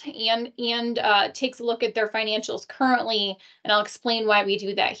years and takes a look at their financials currently, and I'll explain why we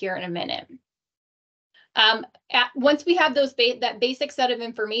do that here in a minute. Once we have that basic set of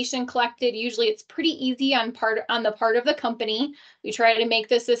information collected, usually it's pretty easy on the part of the company. We try to make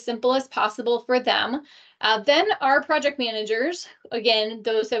this as simple as possible for them. Then our project managers, again,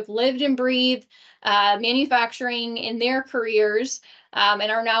 those have lived and breathed manufacturing in their careers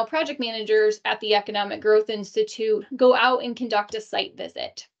and are now project managers at the Economic Growth Institute, go out and conduct a site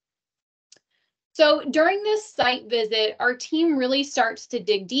visit. So during this site visit, our team really starts to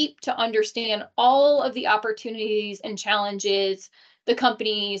dig deep to understand all of the opportunities and challenges those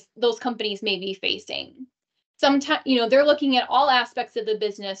companies may be facing. Sometimes, they're looking at all aspects of the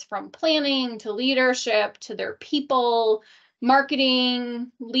business, from planning to leadership to their people,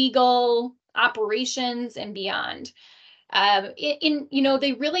 marketing, legal, operations, and beyond.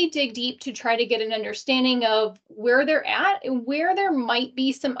 They really dig deep to try to get an understanding of where they're at and where there might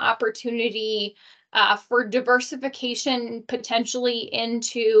be some opportunity for diversification, potentially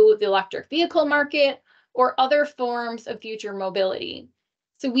into the electric vehicle market or other forms of future mobility.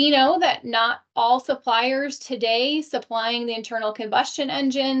 So we know that not all suppliers today supplying the internal combustion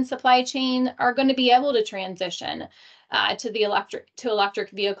engine supply chain are going to be able to transition to electric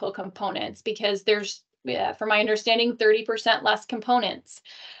vehicle components, because there's, from my understanding, 30% less components.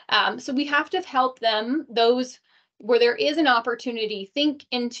 So we have to help them, those where there is an opportunity, think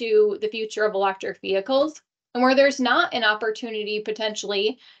into the future of electric vehicles, and where there's not an opportunity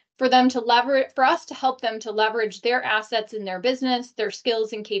potentially for us to help them to leverage their assets in their business, their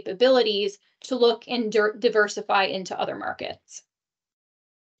skills and capabilities to look and diversify into other markets.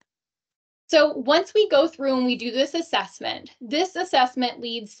 So once we go through and we do this assessment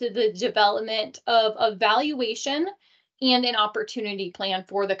leads to the development of a valuation and an opportunity plan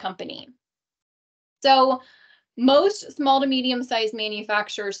for the company. So most small to medium-sized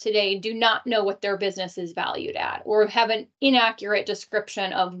manufacturers today do not know what their business is valued at, or have an inaccurate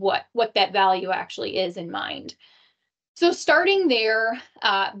description of what that value actually is in mind. So starting there,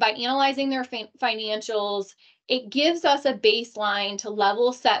 by analyzing their financials, it gives us a baseline to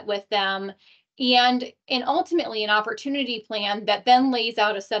level set with them, and ultimately an opportunity plan that then lays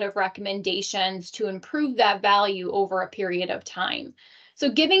out a set of recommendations to improve that value over a period of time. So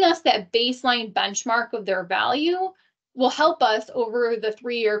giving us that baseline benchmark of their value will help us over the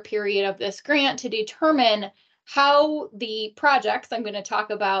 3-year period of this grant to determine how the projects I'm going to talk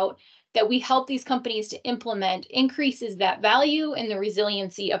about that we help these companies to implement increases that value and the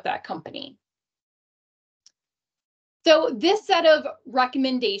resiliency of that company. So this set of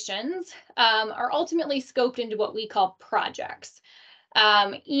recommendations are ultimately scoped into what we call projects.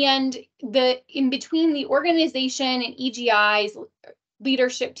 And in between the organization and EGI's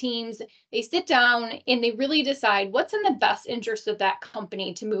leadership teams, they sit down and they really decide what's in the best interest of that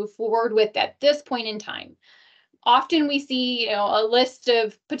company to move forward with at this point in time. Often we see, a list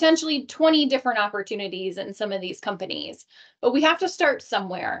of potentially 20 different opportunities in some of these companies, but we have to start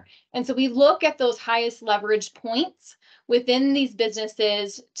somewhere. And so we look at those highest leverage points within these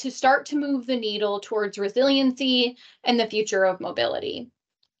businesses to start to move the needle towards resiliency and the future of mobility.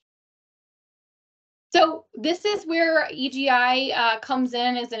 So this is where EGI comes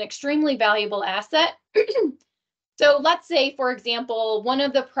in as an extremely valuable asset. So let's say, for example, one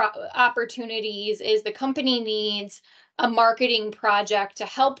of the opportunities is the company needs a marketing project to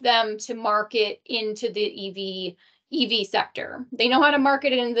help them to market into the EV sector. They know how to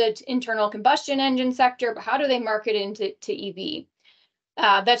market in the internal combustion engine sector, but how do they market into EV?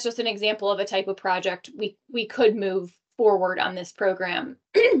 That's just an example of a type of project we could move forward on this program.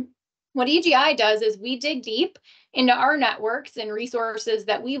 What EGI does is we dig deep into our networks and resources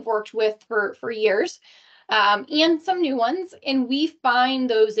that we've worked with for years, and some new ones, and we find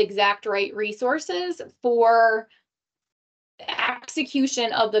those exact right resources for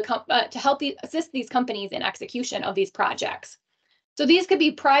execution of to help assist these companies in execution of these projects. So these could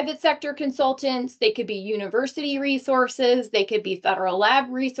be private sector consultants, they could be university resources, they could be federal lab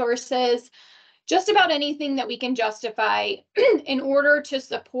resources, just about anything that we can justify in order to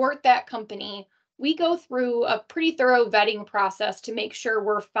support that company. We go through a pretty thorough vetting process to make sure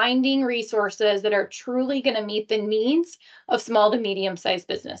we're finding resources that are truly going to meet the needs of small to medium-sized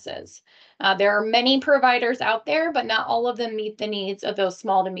businesses. There are many providers out there, but not all of them meet the needs of those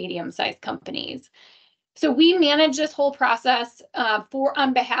small to medium-sized companies. So we manage this whole process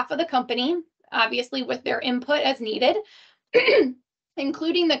on behalf of the company, obviously with their input as needed,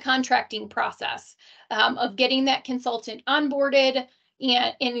 including the contracting process of getting that consultant onboarded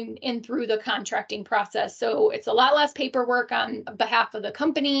and through the contracting process. So it's a lot less paperwork on behalf of the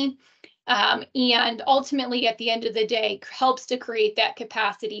company, and ultimately at the end of the day helps to create that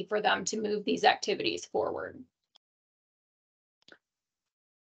capacity for them to move these activities forward.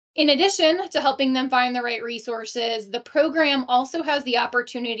 In addition to helping them find the right resources, the program also has the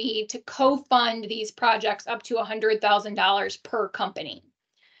opportunity to co-fund these projects up to $100,000 per company.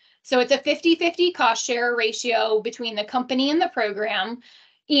 So it's a 50-50 cost share ratio between the company and the program.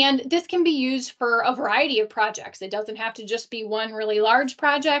 And this can be used for a variety of projects. It doesn't have to just be one really large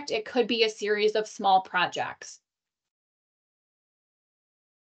project. It could be a series of small projects.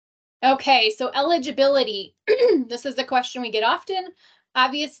 Okay, so eligibility. This is a question we get often.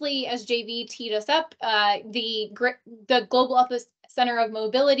 Obviously, as JV teed us up, the Global Epicenter of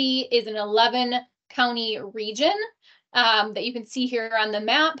Mobility is an 11-county region that you can see here on the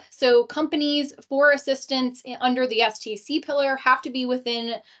map. So companies for assistance under the STC pillar have to be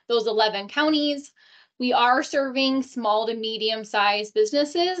within those 11 counties. We are serving small to medium-sized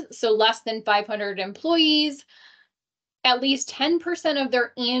businesses, so less than 500 employees. At least 10% of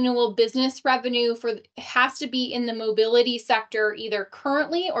their annual business revenue has to be in the mobility sector, either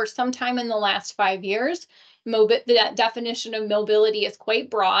currently or sometime in the last 5 years. That definition of mobility is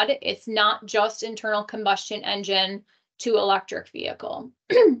quite broad. It's not just internal combustion engine to electric vehicle.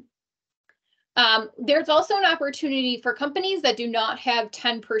 There's also an opportunity for companies that do not have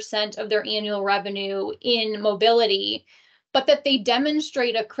 10% of their annual revenue in mobility, but that they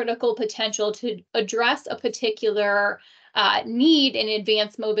demonstrate a critical potential to address a particular need in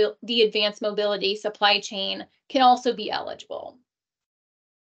the advanced mobility supply chain can also be eligible.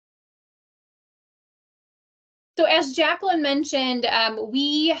 So as Jacklyn mentioned,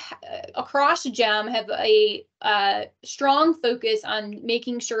 we across GEM have a strong focus on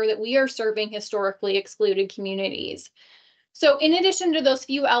making sure that we are serving historically excluded communities. So in addition to those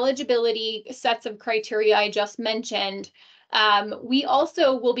few eligibility sets of criteria I just mentioned, we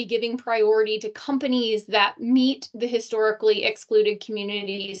also will be giving priority to companies that meet the historically excluded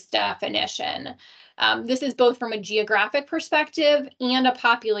communities definition. This is both from a geographic perspective and a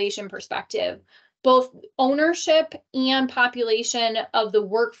population perspective, both ownership and population of the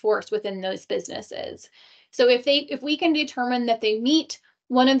workforce within those businesses. So if we can determine that they meet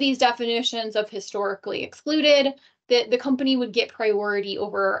one of these definitions of historically excluded, the company would get priority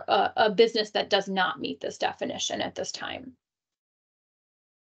over a business that does not meet this definition at this time.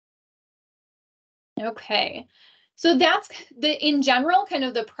 Okay, so that's in general, kind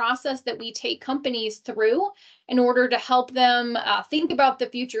of the process that we take companies through in order to help them think about the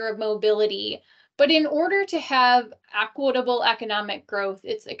future of mobility. But in order to have equitable economic growth,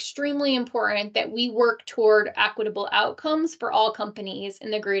 it's extremely important that we work toward equitable outcomes for all companies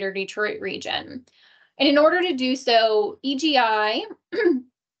in the greater Detroit region. And in order to do so, EGI,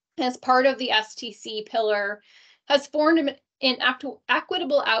 as part of the STC pillar, has formed an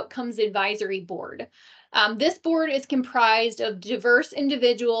Equitable Outcomes Advisory Board. This board is comprised of diverse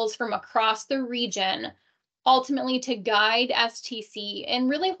individuals from across the region, ultimately to guide STC and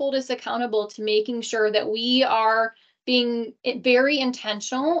really hold us accountable to making sure that we are being very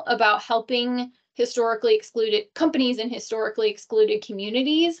intentional about helping historically excluded companies in historically excluded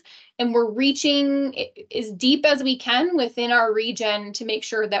communities. And we're reaching as deep as we can within our region to make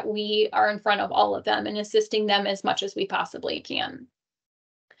sure that we are in front of all of them and assisting them as much as we possibly can.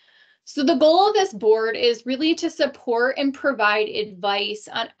 So the goal of this board is really to support and provide advice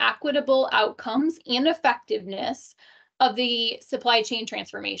on equitable outcomes and effectiveness of the Supply Chain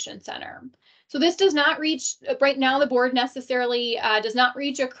Transformation Center. So this does not reach, right now the board necessarily does not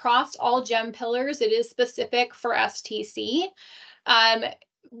reach across all GEM pillars. It is specific for STC.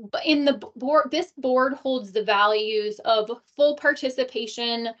 But in the board, this board holds the values of full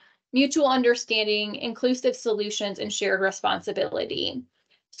participation, mutual understanding, inclusive solutions, and shared responsibility.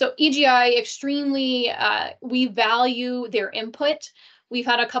 So EGI extremely, we value their input. We've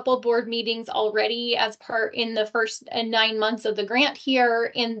had a couple board meetings already as part in the first 9 months of the grant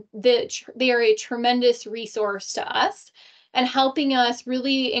here, and they are a tremendous resource to us and helping us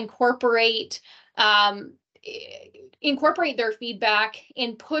really incorporate their feedback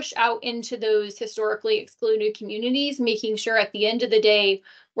and push out into those historically excluded communities, making sure at the end of the day,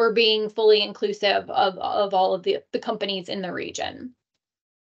 we're being fully inclusive of all of the companies in the region.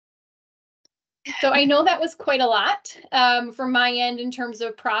 So I know that was quite a lot from my end in terms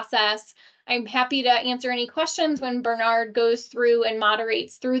of process. I'm happy to answer any questions when Bernard goes through and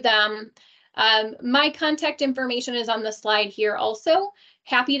moderates through them. My contact information is on the slide here also.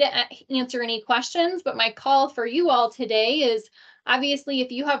 Happy to answer any questions, but my call for you all today is obviously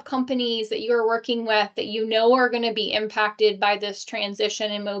if you have companies that you're working with that you know are going to be impacted by this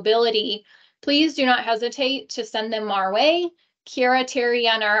transition in mobility, please do not hesitate to send them our way. Kira Terry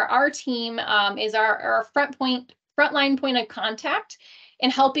on our team is our frontline point of contact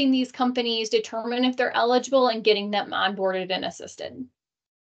in helping these companies determine if they're eligible and getting them onboarded and assisted.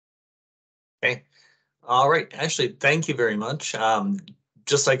 Okay. All right, Ashlee, thank you very much.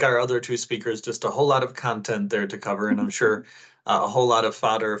 Just like our other two speakers, just a whole lot of content there to cover, and I'm sure a whole lot of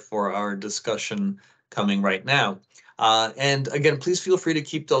fodder for our discussion coming right now. And again, please feel free to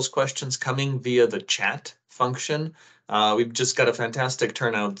keep those questions coming via the chat function. We've just got a fantastic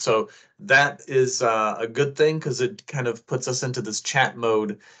turnout, so that is a good thing because it kind of puts us into this chat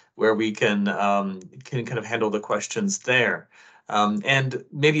mode where we can kind of handle the questions there. And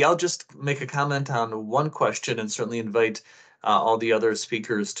maybe I'll just make a comment on one question and certainly invite all the other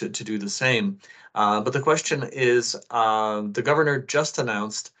speakers to do the same. But the question is, the governor just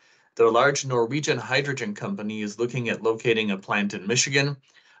announced that a large Norwegian hydrogen company is looking at locating a plant in Michigan.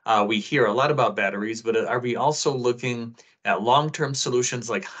 We hear a lot about batteries, but are we also looking at long-term solutions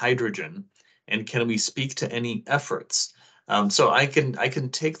like hydrogen? And can we speak to any efforts? So I can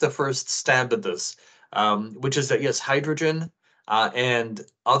take the first stab at this, which is that yes, hydrogen and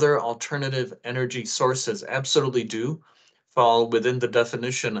other alternative energy sources absolutely do fall within the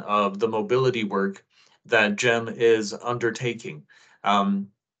definition of the mobility work that GEM is undertaking.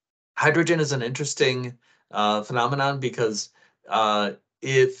 Hydrogen is an interesting phenomenon because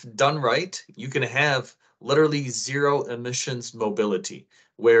if done right, you can have literally zero emissions mobility,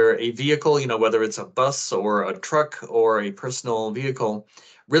 where a vehicle, whether it's a bus or a truck or a personal vehicle,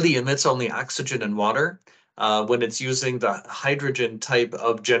 really emits only oxygen and water when it's using the hydrogen type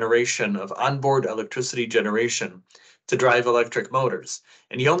of generation of onboard electricity generation to drive electric motors.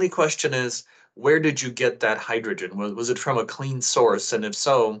 And the only question is, where did you get that hydrogen? Was it from a clean source? And if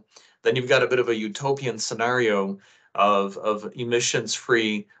so, then you've got a bit of a utopian scenario of emissions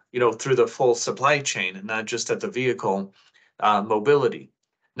free, through the full supply chain and not just at the vehicle mobility.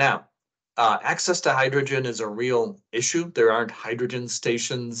 Now, access to hydrogen is a real issue. There aren't hydrogen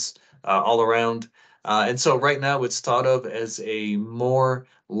stations all around. And so right now it's thought of as a more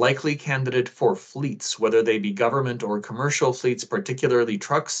likely candidate for fleets, whether they be government or commercial fleets, particularly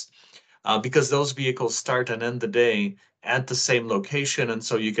trucks, because those vehicles start and end the day at the same location. And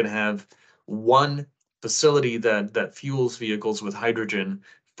so you can have one facility that fuels vehicles with hydrogen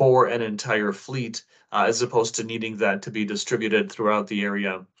for an entire fleet, as opposed to needing that to be distributed throughout the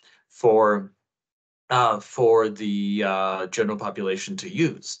area for the general population to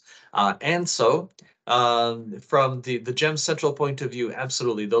use. And so from the GEM Central point of view,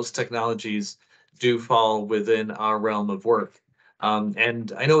 absolutely, those technologies do fall within our realm of work.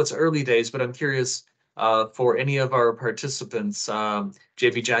 And I know it's early days, but I'm curious for any of our participants,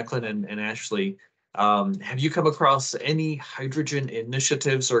 JV, Jacklyn, and Ashlee, have you come across any hydrogen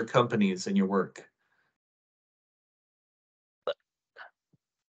initiatives or companies in your work?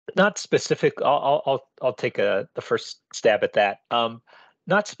 Not specific. I'll take the first stab at that.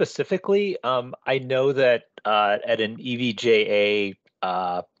 Not specifically. I know that at an EVJA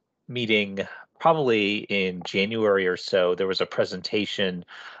meeting, probably in January or so, there was a presentation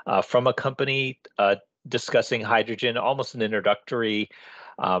from a company discussing hydrogen, almost an introductory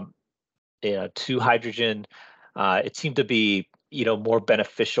to hydrogen. It seemed to be more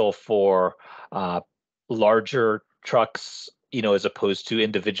beneficial for larger trucks, as opposed to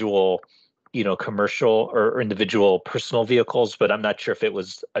individual commercial or individual personal vehicles. But I'm not sure if it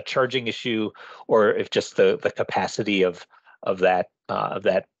was a charging issue or if just the capacity of that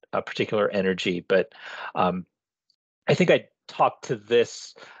particular energy. But I think I talked to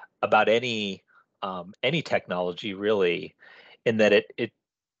this about any technology really, in that it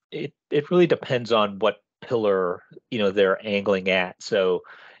really depends on what pillar they're angling at. So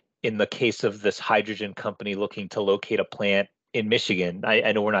in the case of this hydrogen company looking to locate a plant in Michigan,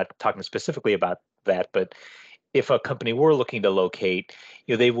 I know we're not talking specifically about that, but if a company were looking to locate,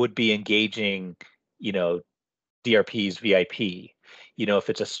 they would be engaging, DRP's VIP. If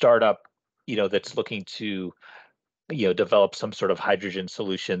it's a startup, that's looking to, develop some sort of hydrogen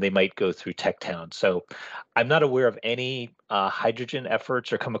solution, they might go through TechTown. So I'm not aware of any hydrogen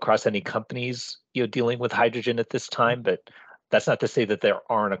efforts or come across any companies, dealing with hydrogen at this time, but that's not to say that there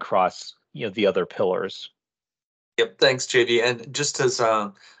aren't across, the other pillars. Yep, thanks, JV. And just as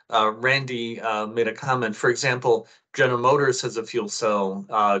Randy made a comment, for example, General Motors has a fuel cell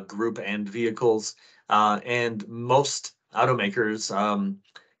group and vehicles, and most automakers,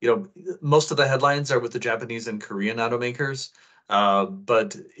 most of the headlines are with the Japanese and Korean automakers,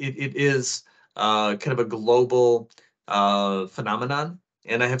 but it is kind of a global phenomenon.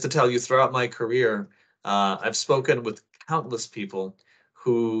 And I have to tell you, throughout my career, I've spoken with countless people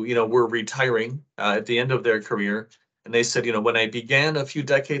who, were retiring at the end of their career. And they said, when I began a few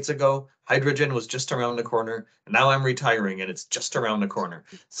decades ago, hydrogen was just around the corner. And now I'm retiring and it's just around the corner.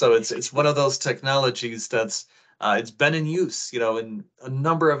 So it's one of those technologies that's It's been in use, in a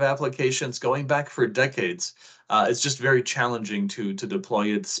number of applications going back for decades. It's just very challenging to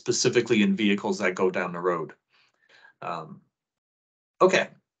deploy it specifically in vehicles that go down the road. Okay,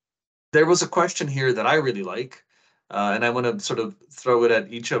 there was a question here that I really like, and I want to sort of throw it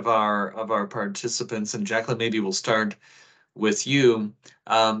at each of our participants. And Jacklyn, maybe we'll start with you.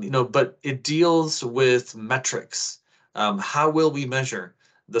 But it deals with metrics. How will we measure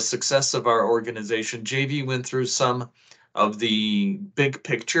the success of our organization? JV went through some of the big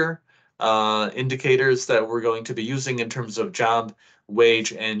picture indicators that we're going to be using in terms of job,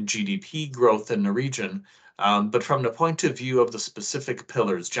 wage, and GDP growth in the region. But from the point of view of the specific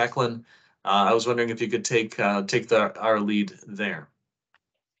pillars, Jacklyn, I was wondering if you could take our lead there.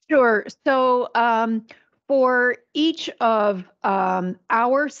 Sure. So for each of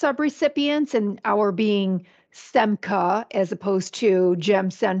our subrecipients, and our being SEMCA as opposed to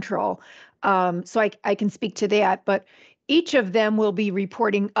GEM Central, so I can speak to that, but each of them will be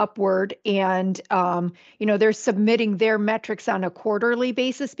reporting upward, and they're submitting their metrics on a quarterly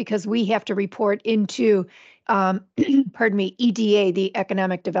basis because we have to report into pardon me, EDA, the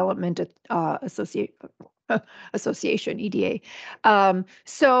Economic Development Association, EDA.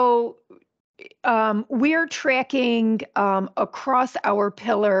 So we're tracking across our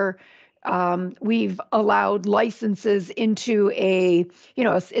pillar. We've allowed licenses into it's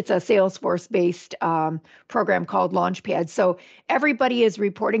a Salesforce-based program called Launchpad. So everybody is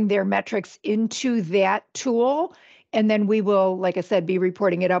reporting their metrics into that tool, and then we will, like I said, be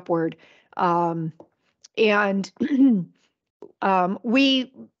reporting it upward. And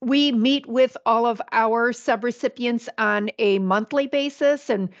we meet with all of our subrecipients on a monthly basis,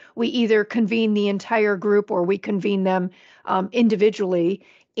 and we either convene the entire group or we convene them individually.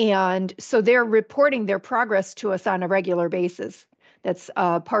 And so they're reporting their progress to us on a regular basis. That's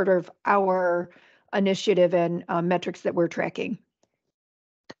part of our initiative and metrics that we're tracking.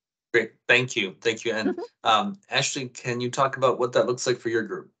 Great, thank you. And Ashlee, can you talk about what that looks like for your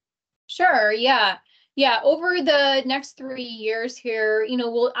group? Sure, yeah. Yeah, over the next 3 years here,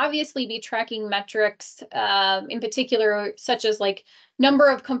 we'll obviously be tracking metrics in particular, such as like number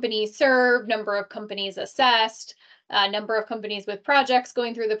of companies served, number of companies assessed, number of companies with projects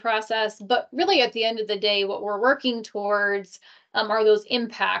going through the process. But really at the end of the day, what we're working towards are those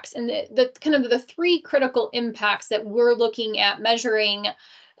impacts. And the kind of the 3 critical impacts that we're looking at measuring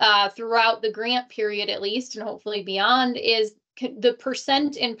throughout the grant period, at least, and hopefully beyond, is the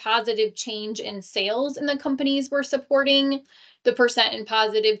percent in positive change in sales in the companies we're supporting, the percent in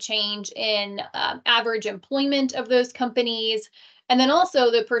positive change in average employment of those companies, and then also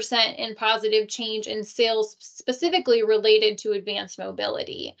the percent in positive change in sales specifically related to advanced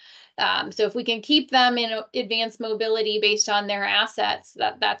mobility. So if we can keep them in advanced mobility based on their assets,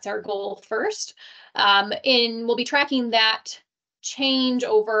 that's our goal first. And we'll be tracking that change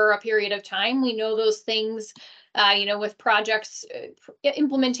over a period of time. We know those things with projects,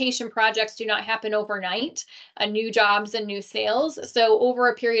 implementation projects do not happen overnight, new jobs and new sales. So over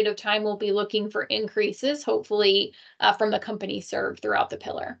a period of time, we'll be looking for increases, hopefully from the company served throughout the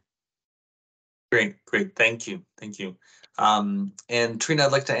pillar. Great. Thank you. And Trina,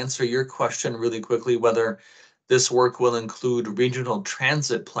 I'd like to answer your question really quickly, whether this work will include regional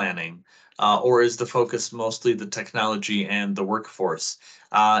transit planning, or is the focus mostly the technology and the workforce?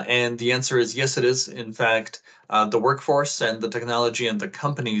 And the answer is yes, it is. In fact, the workforce and the technology and the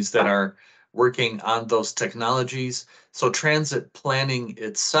companies that are working on those technologies. So transit planning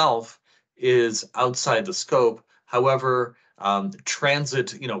itself is outside the scope. However,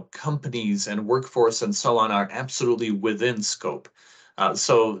 transit, companies and workforce and so on are absolutely within scope.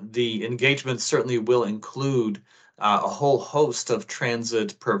 So the engagement certainly will include a whole host of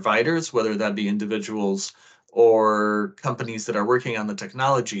transit providers, whether that be individuals or companies that are working on the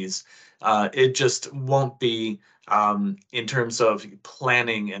technologies. It just won't be in terms of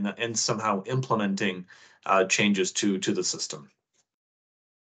planning and somehow implementing changes to the system.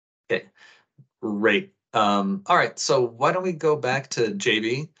 Okay, great. All right, so why don't we go back to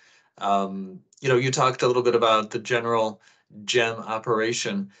JB? You talked a little bit about the general GEM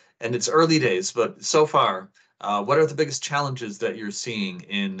operation, and it's early days, but so far, what are the biggest challenges that you're seeing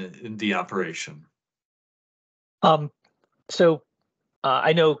in the operation? So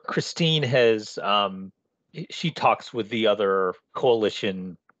I know Christine has, she talks with the other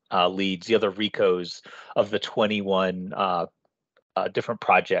coalition leads, the other RICOs of the 21 different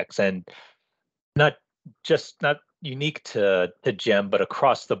projects, and not unique to GEM, but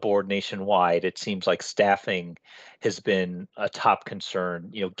across the board nationwide, it seems like staffing has been a top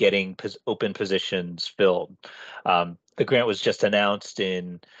concern, getting open positions filled. The grant was just announced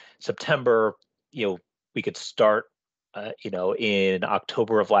in September, could start, in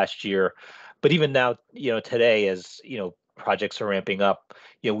October of last year. But even now, today, as projects are ramping up,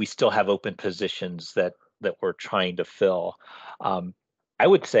 we still have open positions that we're trying to fill. I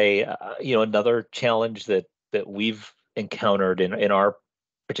would say, another challenge that we've encountered in our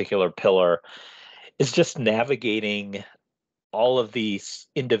particular pillar is just navigating all of these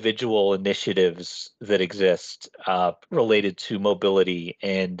individual initiatives that exist related to mobility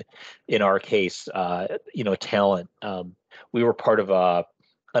and, in our case, talent. We were part of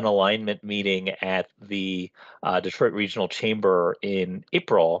an alignment meeting at the Detroit Regional Chamber in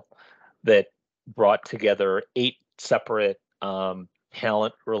April that brought together 8 separate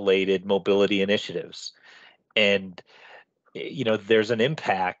talent-related mobility initiatives. And, there's an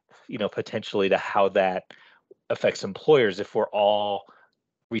impact, potentially to how that affects employers if we're all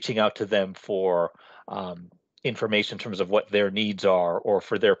reaching out to them for information in terms of what their needs are or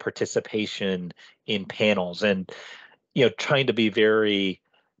for their participation in panels, and trying to be very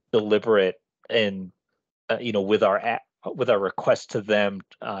deliberate and with our request to them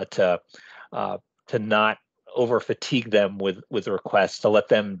to not over fatigue them with requests, to let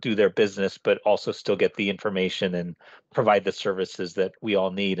them do their business, but also still get the information and provide the services that we all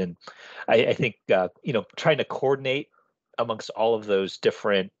need. And I think trying to coordinate amongst all of those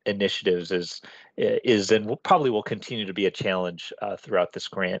different initiatives is and probably will continue to be a challenge throughout this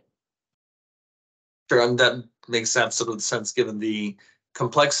grant. Sure, and that makes absolute sense given the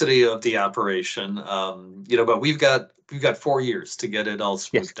complexity of the operation. But we've got 4 years to get it all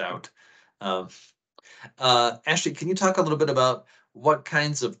smoothed out. Ashlee, can you talk a little bit about what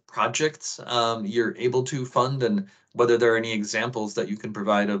kinds of projects you're able to fund and whether there are any examples that you can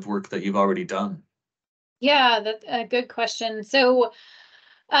provide of work that you've already done? Yeah, that's a good question. So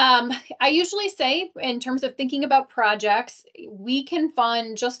I usually say, in terms of thinking about projects, we can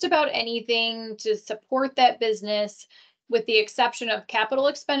fund just about anything to support that business, with the exception of capital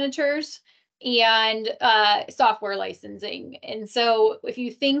expenditures and software licensing. And so if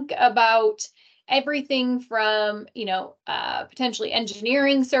you think about everything from, potentially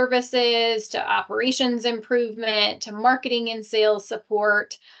engineering services to operations improvement to marketing and sales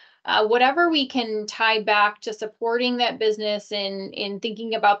support, whatever we can tie back to supporting that business in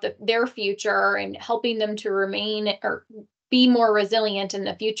thinking about their future and helping them to remain or be more resilient in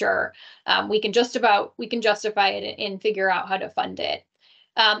the future, we can justify it and figure out how to fund it.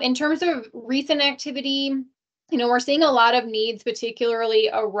 In terms of recent activity, we're seeing a lot of needs, particularly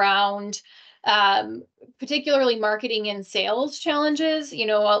around particularly marketing and sales challenges.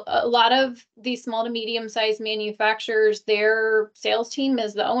 A lot of these small to medium-sized manufacturers, their sales team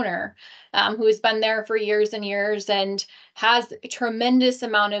is the owner, who has been there for years and years and has a tremendous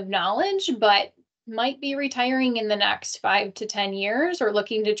amount of knowledge, but might be retiring in the next 5 to 10 years or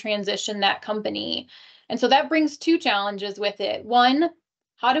looking to transition that company. And so that brings 2 challenges with it. One,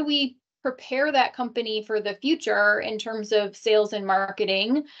 how do we prepare that company for the future in terms of sales and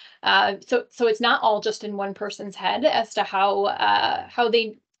marketing? So it's not all just in one person's head as to how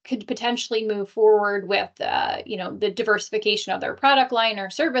they could potentially move forward with the diversification of their product line or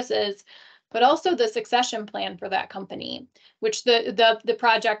services, but also the succession plan for that company, which the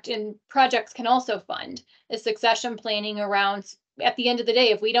projects can also fund, is succession planning around. At the end of the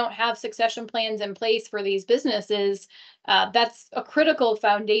day, if we don't have succession plans in place for these businesses, that's a critical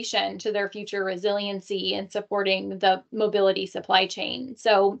foundation to their future resiliency and supporting the mobility supply chain.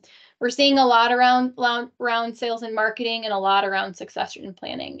 So we're seeing a lot around sales and marketing and a lot around succession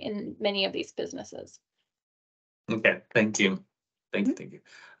planning in many of these businesses. Okay, thank you. Thank you.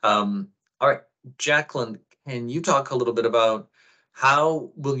 All right, Jacklyn, can you talk a little bit about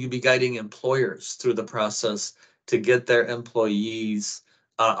how will you be guiding employers through the process to get their employees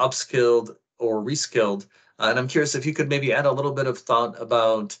upskilled or reskilled? And I'm curious if you could maybe add a little bit of thought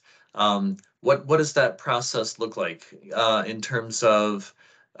about what does that process look like in terms of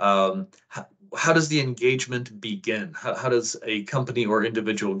how does the engagement begin? How does a company or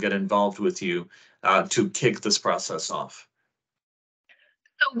individual get involved with you to kick this process off?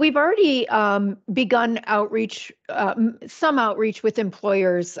 We've already begun outreach, some outreach with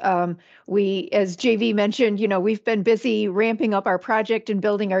employers. We, as JV mentioned, we've been busy ramping up our project and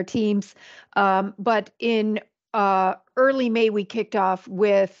building our teams. But in early May, we kicked off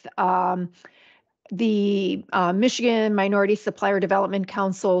with the Michigan Minority Supplier Development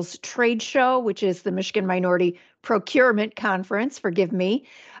Council's trade show, which is the Michigan Minority Procurement Conference, forgive me.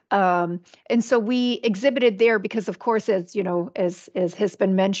 And so we exhibited there because, of course, as you know, as has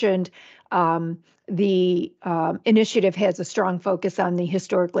been mentioned, the initiative has a strong focus on the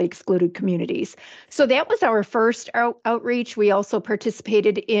historically excluded communities. So that was our first outreach. We also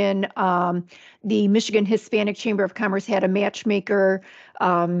participated in the Michigan Hispanic Chamber of Commerce had a matchmaker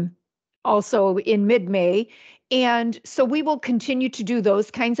also in mid-May. And so we will continue to do those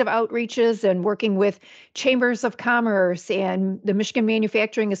kinds of outreaches and working with chambers of commerce and the Michigan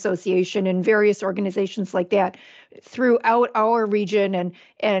Manufacturing Association and various organizations like that throughout our region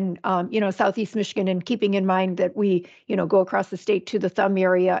and Southeast Michigan, and keeping in mind that we go across the state to the Thumb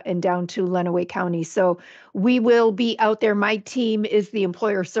area and down to Lenawee County. So we will be out there. My team is the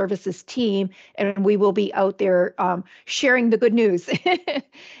employer services team, and we will be out there sharing the good news.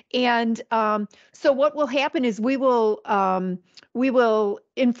 And so what will happen is we will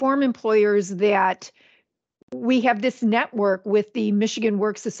inform employers that we have this network with the Michigan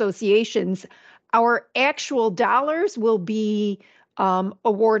Works Associations. Our actual dollars will be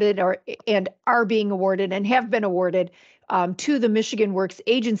awarded and are being awarded and have been awarded to the Michigan Works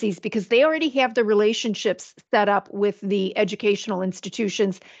agencies because they already have the relationships set up with the educational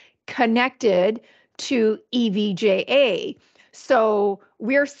institutions connected to EVJA. So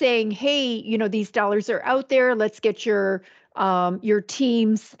we're saying, hey, these dollars are out there. Let's get your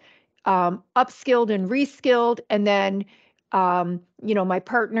teams upskilled and reskilled. And then, my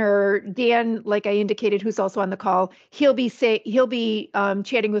partner, Dan, like I indicated, who's also on the call, he'll be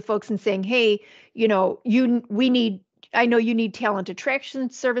chatting with folks and saying, hey, I know you need talent attraction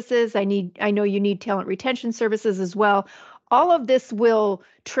services. I know you need talent retention services as well. All of this will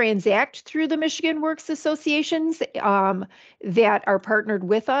transact through the Michigan Works Associations that are partnered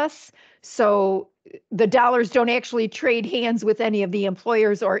with us. So the dollars don't actually trade hands with any of the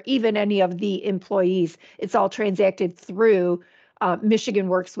employers or even any of the employees. It's all transacted through Michigan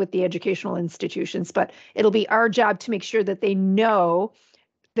Works with the educational institutions. But it'll be our job to make sure that they know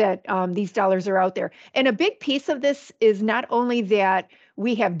that these dollars are out there. And a big piece of this is not only that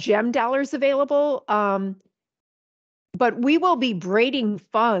we have GEM dollars available, but we will be braiding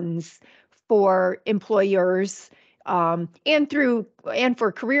funds for employers and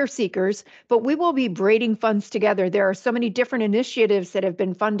for career seekers, but we will be braiding funds together. There are so many different initiatives that have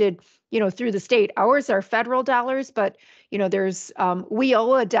been funded, through the state. Ours are federal dollars, but there's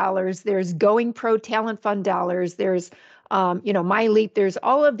WIOA dollars, there's Going Pro Talent Fund dollars, there's My Leap, there's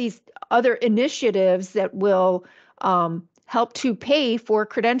all of these other initiatives that will help to pay for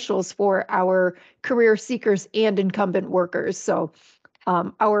credentials for our career seekers and incumbent workers. So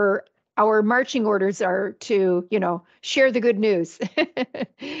our marching orders are to, share the good news,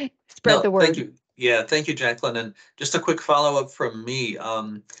 spread the word. Thank you. Yeah, thank you, Jacklyn. And just a quick follow-up from me.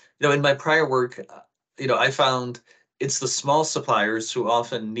 In my prior work, I found it's the small suppliers who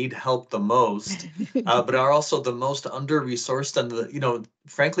often need help the most, but are also the most under-resourced and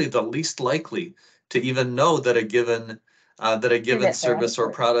frankly, the least likely to even know that a given service or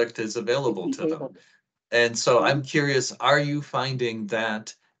product is available to them. And so I'm curious, are you finding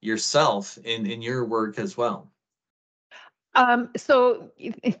that yourself in your work as well? So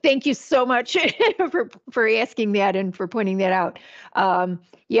thank you so much for asking that and for pointing that out. The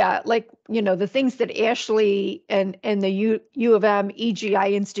things that Ashlee and the U of M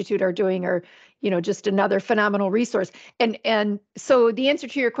EGI Institute are doing are, just another phenomenal resource. And so the answer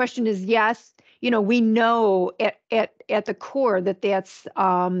to your question is yes. We know at the core that's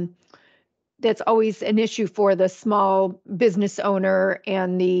always an issue for the small business owner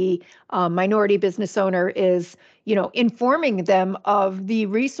and the minority business owner is, informing them of the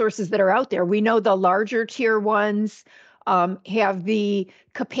resources that are out there. We know the larger tier ones have the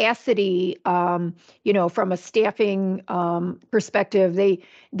capacity, from a staffing perspective.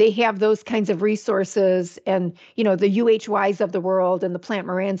 They have those kinds of resources, and the UHYs of the world and the Plant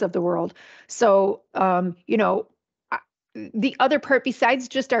Morans of the world. So, the other part, besides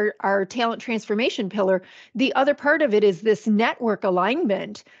just our talent transformation pillar, the other part of it is this network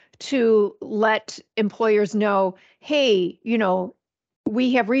alignment to let employers know, hey,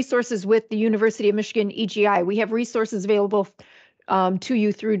 we have resources with the University of Michigan EGI. We have resources available to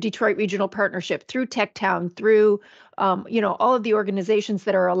you through Detroit Regional Partnership, through TechTown, through all of the organizations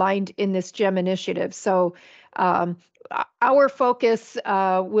that are aligned in this GEM initiative. So our focus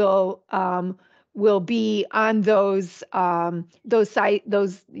will be on those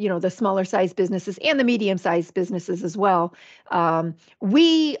the smaller size businesses and the medium sized businesses as well.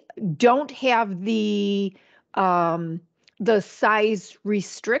 We don't have the size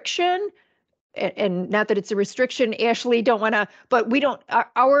restriction, and not that it's a restriction, Ashlee, but we don't,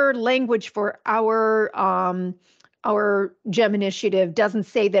 our language for our our GEM initiative doesn't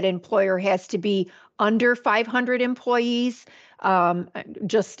say that employer has to be under 500 employees,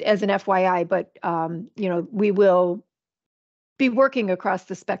 just as an FYI, but we will be working across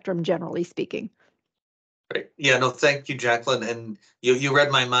the spectrum, generally speaking. Great. Yeah, no, thank you, Jacklyn. And you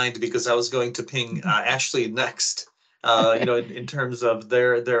read my mind because I was going to ping Ashlee next, in terms of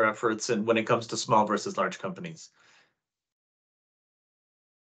their efforts and when it comes to small versus large companies.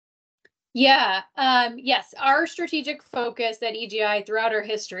 Yeah, yes, our strategic focus at EGI throughout our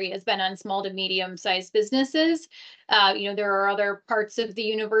history has been on small to medium-sized businesses. There are other parts of the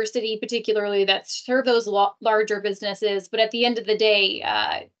university, particularly that serve those larger businesses, but at the end of the day,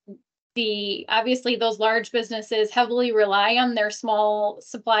 obviously those large businesses heavily rely on their small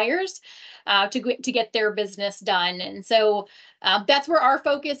suppliers to get their business done. And so that's where our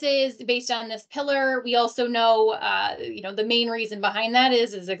focus is based on this pillar. We also know, the main reason behind that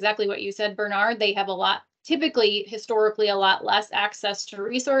is exactly what you said, Bernard. They have historically a lot less access to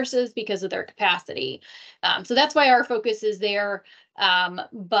resources because of their capacity. So that's why our focus is there.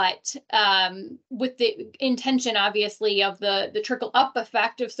 But with the intention, obviously, of the trickle up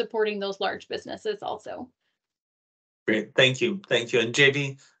effect of supporting those large businesses also. Great, thank you. And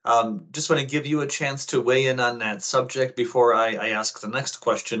JV, just want to give you a chance to weigh in on that subject before I ask the next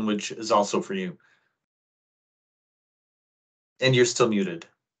question, which is also for you. And you're still muted.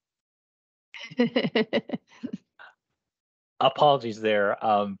 Apologies there.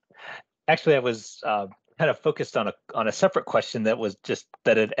 Actually, I was kind of focused on a separate question that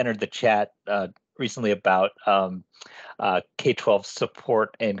had entered the chat recently about K-12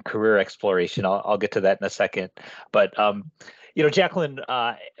 support and career exploration. I'll get to that in a second. But Jacklyn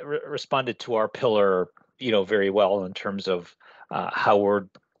responded to our pillar, very well in terms of how we're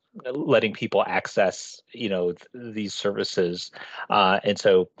letting people access, these services, and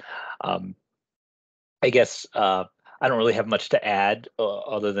so I guess I don't really have much to add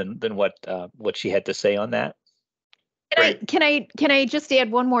other than what she had to say on that. Can I just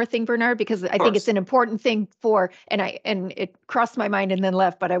add one more thing, Bernard, because I think it's an important thing and it crossed my mind and then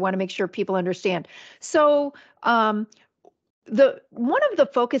left, but I want to make sure people understand. So one of the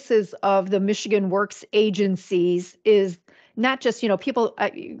focuses of the Michigan Works agencies is not just, people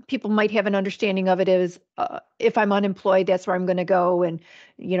might have an understanding of it as if I'm unemployed, that's where I'm going to go and,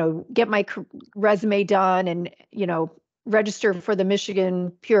 get my resume done and, register for the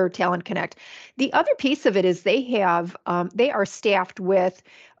Michigan Pure Talent Connect. The other piece of it is they are staffed with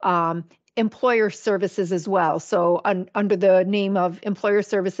employer services as well. So under the name of employer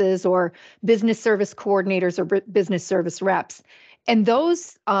services or business service coordinators or business service reps. And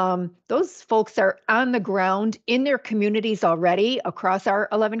those folks are on the ground in their communities already across our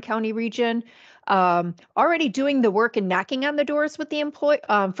 11 county region, already doing the work and knocking on the doors with the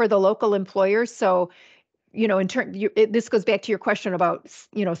for the local employers. So, this goes back to your question about,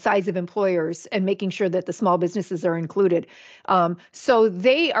 size of employers and making sure that the small businesses are included. So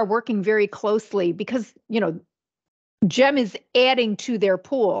they are working very closely because, GEM is adding to their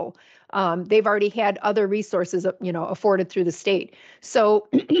pool. They've already had other resources, afforded through the state. So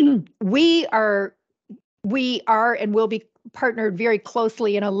we are and will be partnered very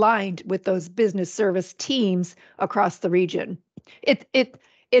closely and aligned with those business service teams across the region.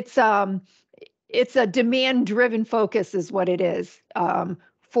 It's a demand-driven focus is what it is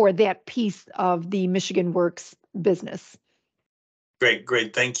for that piece of the Michigan Works business.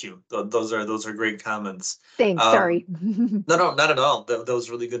 Great. Thank you. Those are great comments. Thanks. Sorry. No, not at all. That was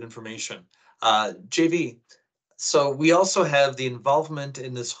really good information. JV, so we also have the involvement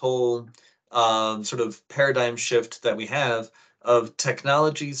in this whole sort of paradigm shift that we have of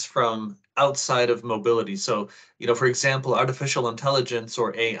technologies from outside of mobility. So, for example, artificial intelligence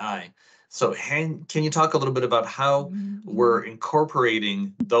or AI. So can you talk a little bit about how we're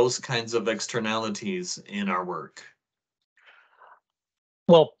incorporating those kinds of externalities in our work?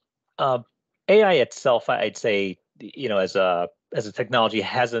 Well, AI itself, I'd say, as a technology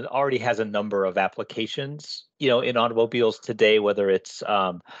already has a number of applications, in automobiles today, whether it's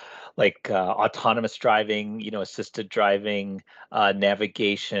autonomous driving, assisted driving,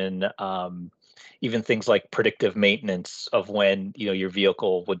 navigation, even things like predictive maintenance of when, your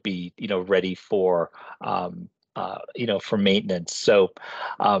vehicle would be, ready for, for maintenance. So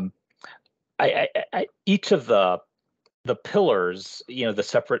each of the pillars, the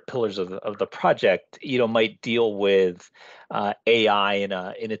separate pillars of the project, might deal with AI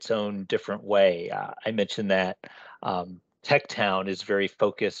in its own different way. I mentioned that TechTown is very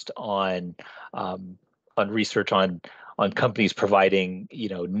focused on research on companies providing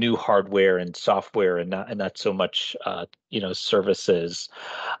new hardware and software and not so much services.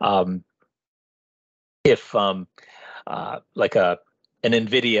 if like an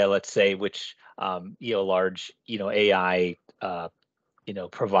NVIDIA, let's say, which large AI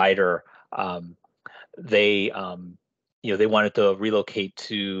provider, they they wanted to relocate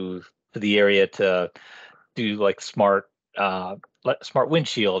to the area to do like smart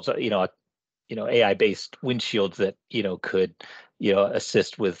windshields, AI-based windshields that could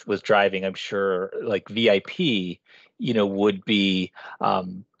assist with driving. I'm sure like VIP would be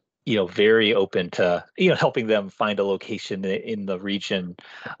very open to helping them find a location in the region.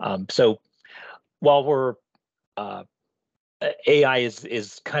 So while we're AI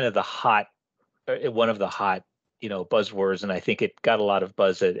is kind of one of the hot buzzwords, and I think it got a lot of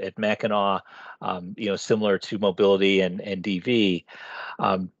buzz at Mackinac, similar to mobility and DV.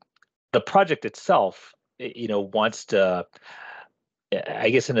 The project itself, wants to, I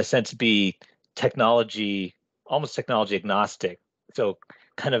guess, in a sense, be almost technology agnostic. So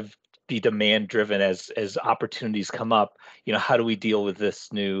kind of be demand driven as opportunities come up. How do we deal with these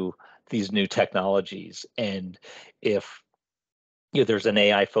new technologies? And if there's an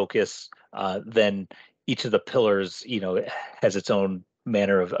AI focus, then each of the pillars, has its own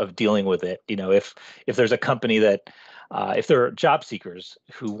manner of dealing with it. If there's a company that, if there are job seekers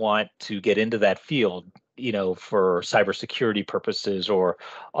who want to get into that field, for cybersecurity purposes or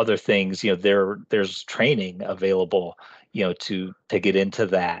other things, there's training available, to get into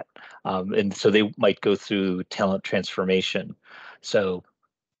that. And so they might go through talent transformation. So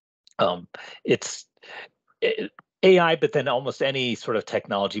it's AI, but then almost any sort of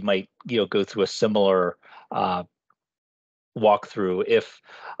technology might, go through a similar walkthrough. If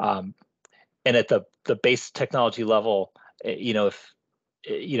and at the base technology level, if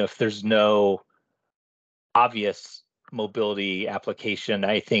there's no obvious mobility application,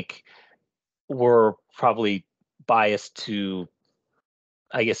 I think we're probably biased to,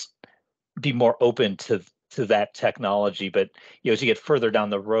 I guess, be more open to that technology. But as you get further down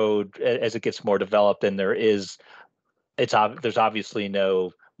the road, as it gets more developed, and there's obviously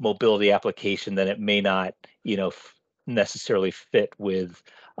no mobility application, then it may not necessarily fit with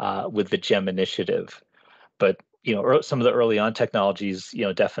the GEM initiative. But some of the early on technologies,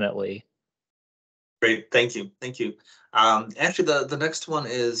 definitely. Great, thank you. Actually, the next one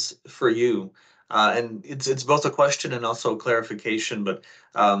is for you, and it's both a question and also clarification. But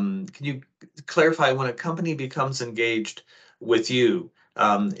can you clarify, when a company becomes engaged with you,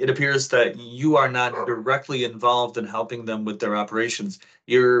 it appears that you are not directly involved in helping them with their operations.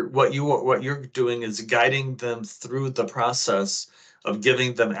 What you're doing is guiding them through the process of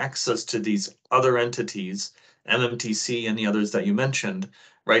giving them access to these other entities, MMTC and the others that you mentioned,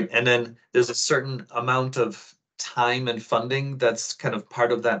 right? And then there's a certain amount of time and funding that's kind of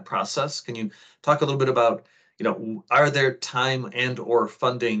part of that process. Can you talk a little bit about, are there time and or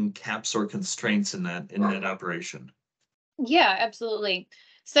funding caps or constraints in that operation? Yeah, absolutely.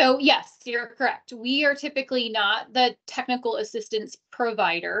 So yes, you're correct. We are typically not the technical assistance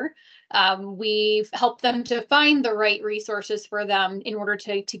provider. We've helped them to find the right resources for them in order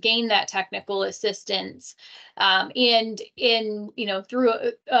to gain that technical assistance. And through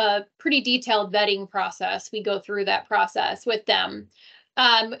a pretty detailed vetting process, we go through that process with them.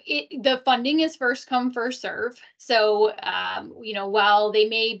 The funding is first come, first serve. So, while they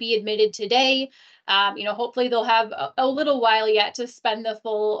may be admitted today, hopefully they'll have a little while yet to spend the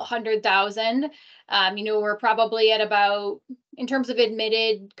full 100,000. We're probably at about, in terms of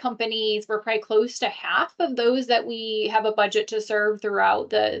admitted companies, we're probably close to half of those that we have a budget to serve throughout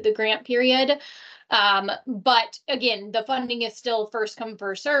the grant period. But again, the funding is still first come,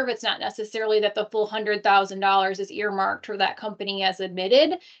 first serve. It's not necessarily that the full $100,000 is earmarked for that company as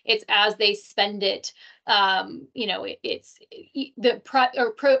admitted. It's as they spend it. It's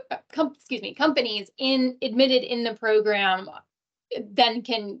companies admitted in the program then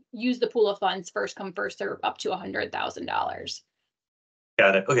can use the pool of funds first come, first serve up to $100,000.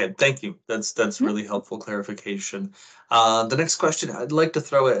 Got it. Okay, thank you. That's really helpful clarification. The next question I'd like to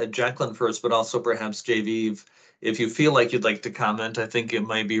throw at Jacklyn first, but also perhaps JV, if you feel like you'd like to comment. I think it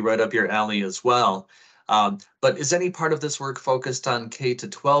might be right up your alley as well. But is any part of this work focused on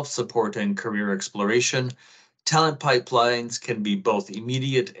K-12 support and career exploration? Talent pipelines can be both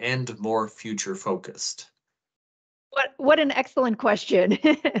immediate and more future focused. What an excellent question.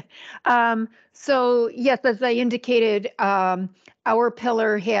 So yes, as I indicated, our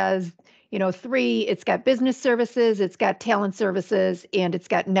pillar has, three. It's got business services, it's got talent services, and it's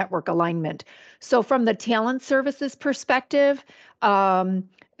got network alignment. So from the talent services perspective,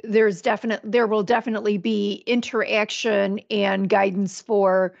 there will definitely be interaction and guidance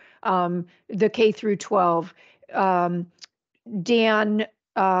for the K through 12. Dan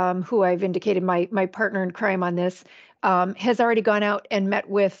who I've indicated my partner in crime on this, has already gone out and met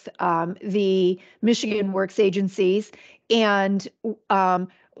with the Michigan Works agencies. And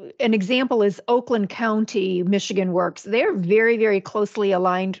an example is Oakland County Michigan Works. They're very, very closely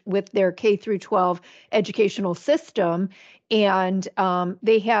aligned with their K through 12 educational system. And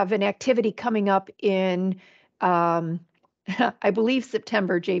they have an activity coming up in, I believe,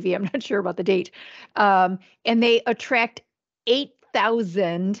 September, JV. I'm not sure about the date. And they attract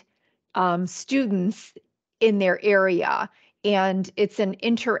 8,000 students in their area. And it's an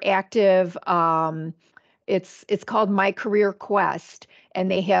interactive, it's called My Career Quest. And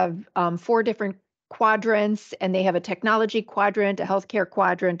they have 4 different quadrants, and they have a technology quadrant, a healthcare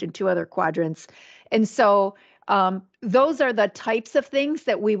quadrant, and 2 other quadrants. And so those are the types of things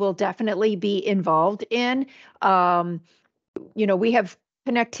that we will definitely be involved in. We have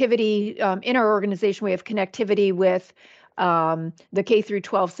connectivity in our organization. We have connectivity with the K through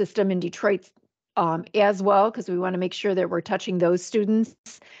 12 system in Detroit as well, because we want to make sure that we're touching those students.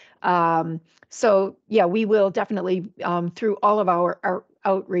 So yeah, we will definitely, through all of our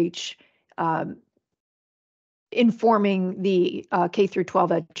outreach, informing the K through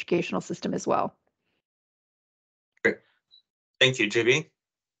 12 educational system as well. Great. Thank you, JB.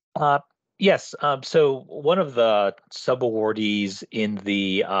 Yes. So one of the sub-awardees in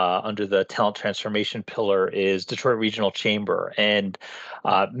the under the talent transformation pillar is Detroit Regional Chamber, and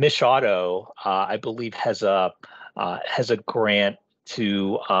Mish Otto, I believe, has a grant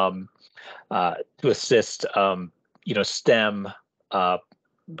to assist STEM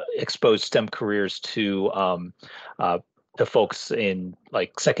expose STEM careers to folks in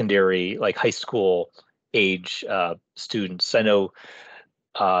like secondary, like high school age students. I know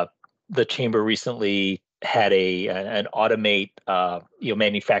the chamber recently had an automate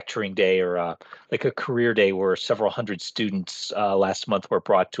manufacturing day, or like a career day, where several hundred students last month were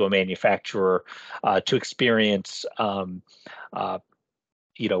brought to a manufacturer to experience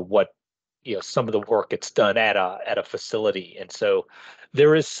what some of the work that's done at a facility. And so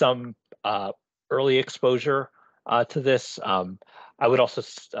there is some early exposure to this. I would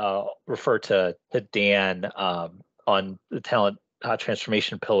also refer to Dan on the talent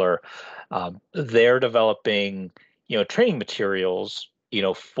transformation pillar. They're developing training materials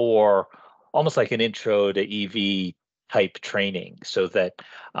for almost like an intro to EV type training, so that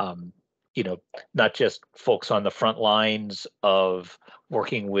not just folks on the front lines of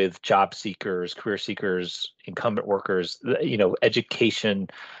working with job seekers, career seekers, incumbent workers, education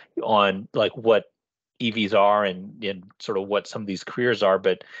on like what EVs are and sort of what some of these careers are,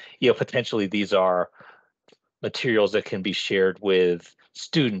 but potentially these are materials that can be shared with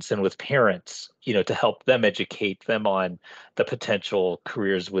students and with parents, to help them educate them on the potential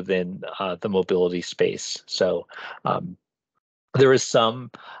careers within the mobility space. So there is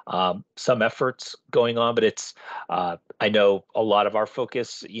some efforts going on, but it's I know a lot of our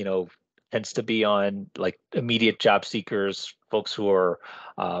focus, tends to be on like immediate job seekers, folks who are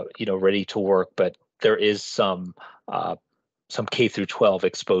ready to work, but there is some K through 12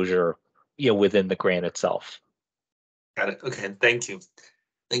 exposure within the grant itself. Got it. Okay, thank you.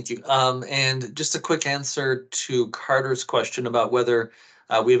 Thank you. And just a quick answer to Carter's question about whether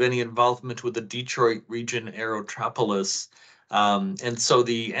we have any involvement with the Detroit Region Aerotropolis. And so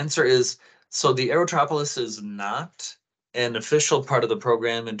the answer is, so the Aerotropolis is not an official part of the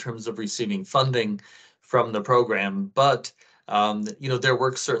program in terms of receiving funding from the program, but their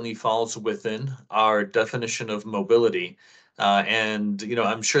work certainly falls within our definition of mobility. And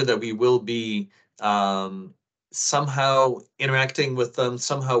I'm sure that we will be somehow interacting with them,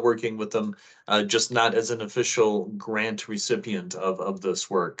 somehow working with them, just not as an official grant recipient of this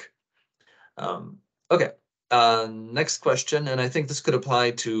work. Okay, next question, and I think this could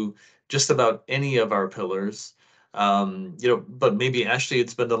apply to just about any of our pillars. But maybe Ashlee,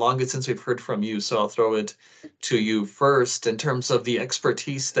 it's been the longest since we've heard from you, so I'll throw it to you first in terms of the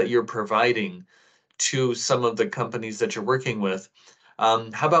expertise that you're providing to some of the companies that you're working with.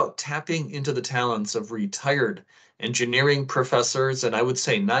 How about tapping into the talents of retired engineering professors, and I would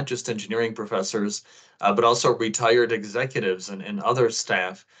say not just engineering professors, but also retired executives and other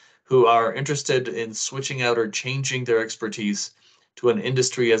staff who are interested in switching out or changing their expertise to an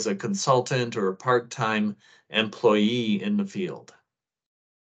industry as a consultant or a part-time employee in the field?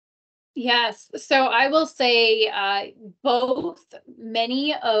 Yes, so I will say both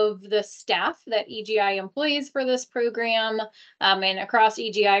many of the staff that EGI employs for this program and across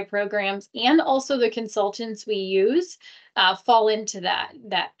EGI programs, and also the consultants we use fall into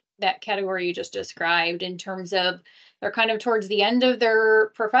that category you just described, in terms of they're kind of towards the end of their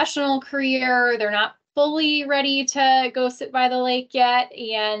professional career. They're not fully ready to go sit by the lake yet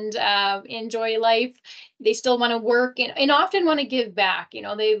and enjoy life. They still want to work and often want to give back. You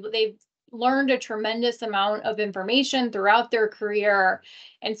know, they've learned a tremendous amount of information throughout their career.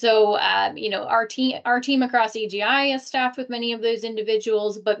 And so, you know, our team across AGI is staffed with many of those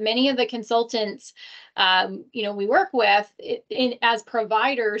individuals, but many of the consultants, you know, we work with as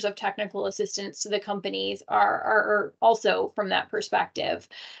providers of technical assistance to the companies are also from that perspective.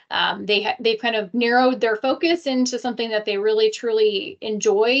 They've kind of narrowed their focus into something that they really truly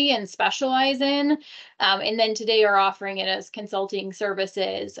enjoy and specialize in. And then today are offering it as consulting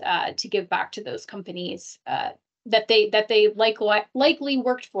services to give back to those companies that they likely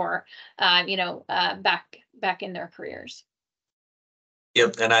worked for, you know, back in their careers.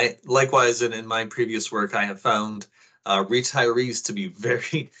 Yep, and I likewise in my previous work, I have found retirees to be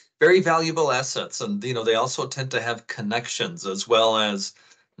very, very valuable assets, and you know they also tend to have connections as well as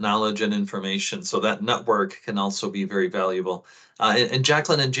knowledge and information. So that network can also be very valuable. And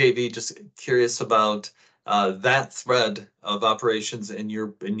Jacklyn and JV, just curious about that thread of operations in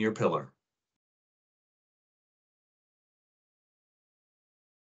your pillar.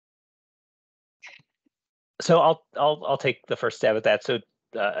 So I'll take the first stab at that. So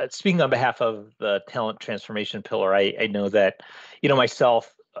speaking on behalf of the talent transformation pillar, I know that, you know,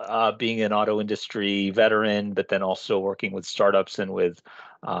 myself being an auto industry veteran, but then also working with startups and with,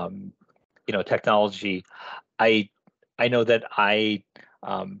 you know, technology, I know that I,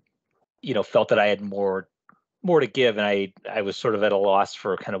 you know, felt that I had more to give, and I was sort of at a loss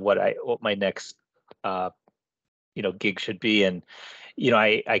for kind of what my next, you know, gig should be. And, you know,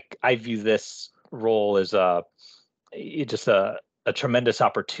 I view this role as just a tremendous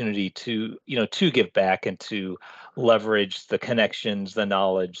opportunity to, you know, to give back and to leverage the connections, the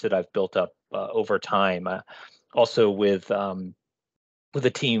knowledge that I've built up over time. Also with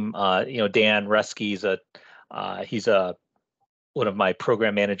the team, you know, Dan Resky's he's one of my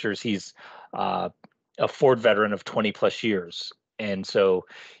program managers. He's a Ford veteran of 20 plus years. And so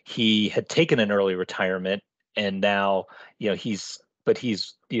he had taken an early retirement, and now, you know, he's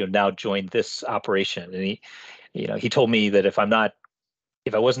you know, now joined this operation. And he, you know, he told me that if I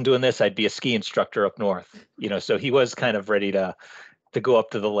wasn't doing this, I'd be a ski instructor up north, you know. So he was kind of ready to go up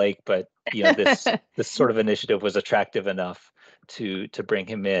to the lake, but you know, this sort of initiative was attractive enough to bring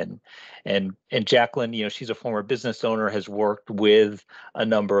him in. And Jacklyn, you know, she's a former business owner, has worked with a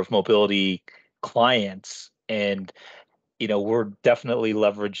number of mobility clients, and you know, we're definitely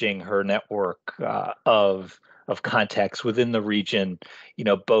leveraging her network of contacts within the region, you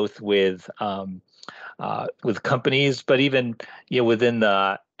know, both with companies, but even, you know, within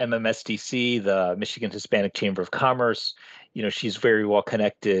the MMSDC, the Michigan Hispanic Chamber of Commerce. You know, she's very well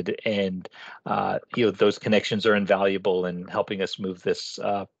connected, and you know, those connections are invaluable in helping us move this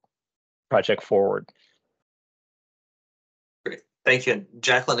project forward. Great, thank you,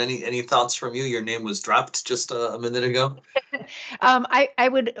 Jacklyn. Any thoughts from you? Your name was dropped just a minute ago. I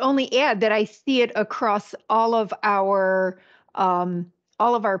would only add that I see it across all of our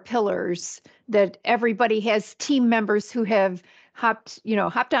pillars, that everybody has team members who have hopped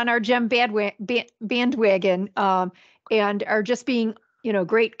on our GEM bandwagon and are just being, you know,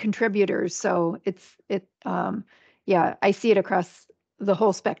 great contributors. So yeah, I see it across the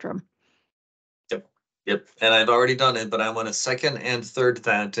whole spectrum. Yep. And I've already done it, but I want to second and third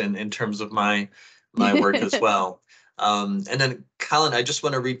that in terms of my work as well. And then Colin, I just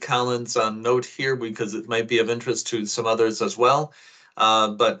want to read Colin's note here because it might be of interest to some others as well.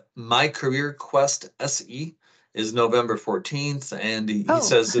 But my Career Quest SE is November 14th, and he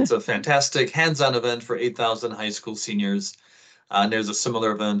says it's a fantastic hands-on event for 8,000 high school seniors. And there's a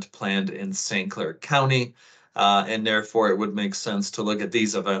similar event planned in St. Clair County, and therefore it would make sense to look at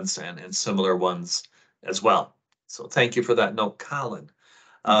these events and similar ones as well. So thank you for that note, Colin.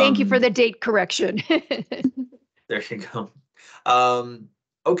 Thank you for the date correction. There you go.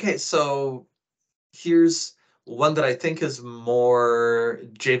 Okay, so here's one that I think is more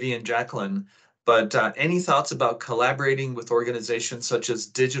JV and Jacklyn, but any thoughts about collaborating with organizations such as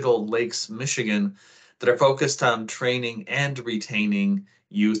Digital Lakes Michigan that are focused on training and retaining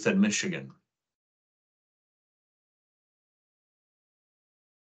youth in Michigan?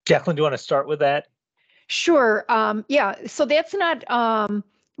 Jacklyn, do you want to start with that? Sure. Yeah. So that's not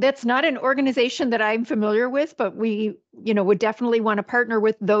an organization that I'm familiar with, but we, you know, would definitely want to partner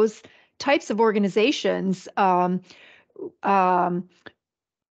with those types of organizations.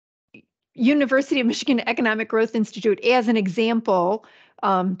 University of Michigan Economic Growth Institute, as an example,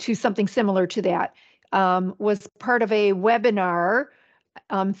 to something similar to that, was part of a webinar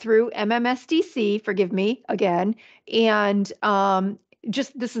through MMSDC, forgive me again, and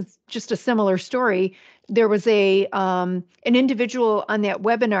this is just a similar story. There was an individual on that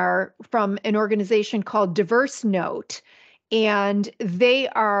webinar from an organization called Diverse Note, and they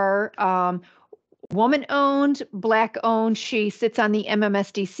are woman-owned, Black-owned. She sits on the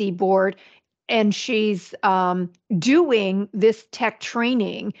MMSDC board, and she's doing this tech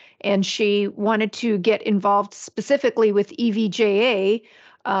training, and she wanted to get involved specifically with EVJA.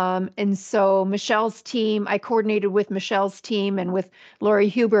 And so Michelle's team, I coordinated with Michelle's team and with Lori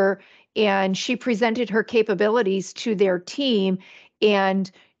Huber, and she presented her capabilities to their team and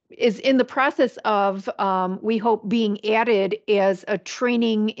is in the process of, we hope, being added as a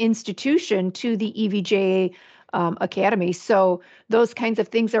training institution to the EVJA Academy. So those kinds of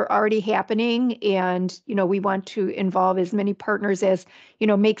things are already happening, and we want to involve as many partners as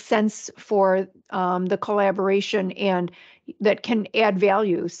makes sense for the collaboration and that can add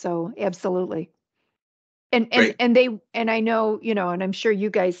value. So absolutely. And I know, and I'm sure you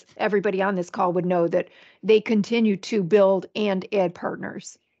guys, everybody on this call would know that they continue to build and add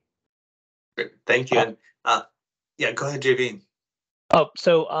partners. Great. Thank you. And yeah, go ahead, JV. Oh,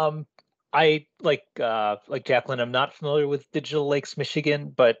 so I like Jacklyn, I'm not familiar with Digital Lakes,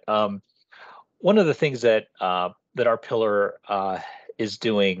 Michigan, but one of the things that our pillar is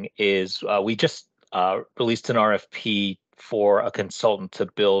doing is we just released an RFP for a consultant to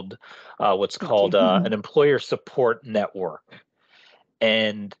build what's called an employer support network.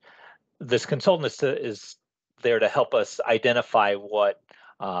 And this consultant is there to help us identify what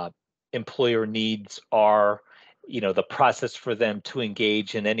employer needs are, the process for them to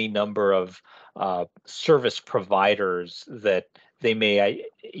engage in any number of service providers that they may,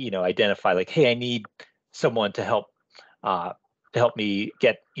 identify, like, hey, I need someone to help me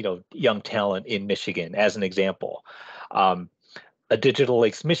get, young talent in Michigan, as an example. A Digital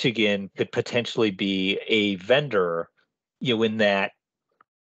Lakes Michigan could potentially be a vendor, in that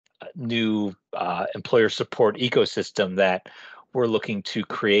new employer support ecosystem that we're looking to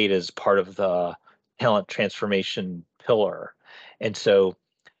create as part of the talent transformation pillar. And so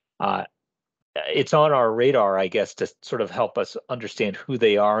it's on our radar, I guess, to sort of help us understand who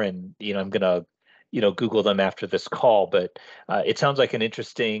they are. And, I'm going to, Google them after this call, but it sounds like an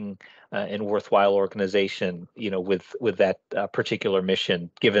interesting and worthwhile organization, with that particular mission,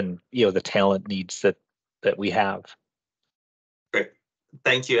 given, the talent needs that we have. Great.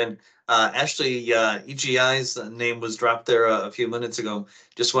 Thank you. And Ashlee, EGI's name was dropped there a few minutes ago.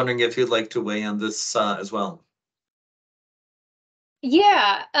 Just wondering if you'd like to weigh on this as well.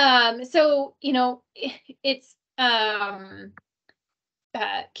 Yeah. So, it's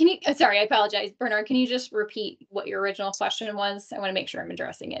can you, sorry, I apologize, Bernard, can you just repeat what your original question was? I want to make sure I'm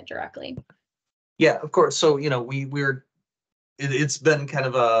addressing it directly. Yeah, of course. So, it's been kind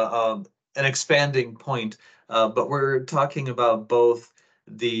of an expanding point, but we're talking about both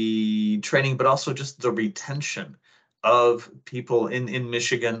the training, but also just the retention of people in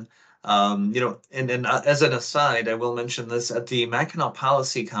Michigan. And as an aside, I will mention this at the Mackinac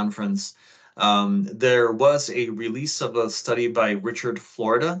Policy Conference. There was a release of a study by Richard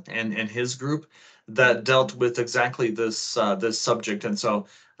Florida and his group that dealt with exactly this subject. And so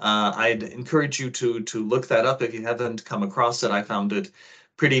I'd encourage you to look that up if you haven't come across it. I found it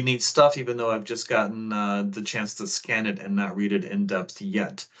pretty neat stuff, even though I've just gotten the chance to scan it and not read it in depth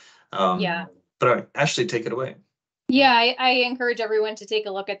yet. Yeah. But all right, Ashlee, take it away. Yeah, I encourage everyone to take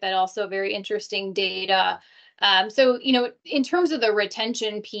a look at that. Also, very interesting data. So, in terms of the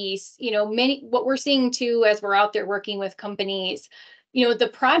retention piece, what we're seeing too, as we're out there working with companies, the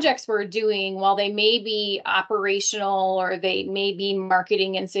projects we're doing, while they may be operational or they may be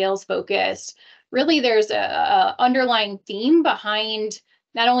marketing and sales focused, really there's a underlying theme behind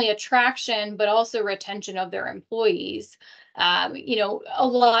not only attraction, but also retention of their employees. A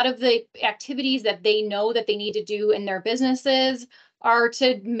lot of the activities that they know that they need to do in their businesses are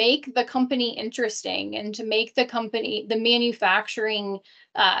to make the company interesting and to make the manufacturing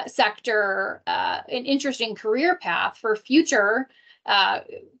sector an interesting career path for future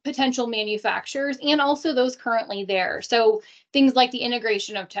potential manufacturers and also those currently there. So things like the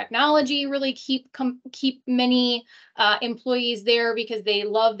integration of technology really keep many employees there because they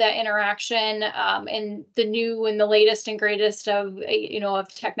love that interaction and the new and the latest and greatest of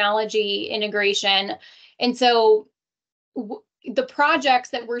technology integration. And so the projects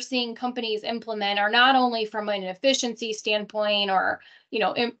that we're seeing companies implement are not only from an efficiency standpoint or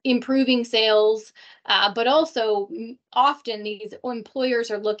improving sales, but also often these employers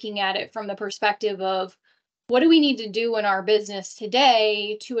are looking at it from the perspective of what do we need to do in our business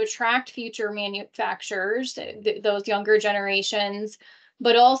today to attract future manufacturers, those younger generations,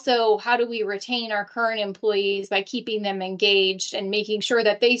 but also how do we retain our current employees by keeping them engaged and making sure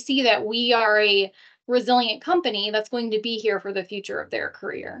that they see that we are a resilient company that's going to be here for the future of their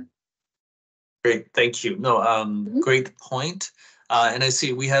career. Great, thank you. No, great point. And I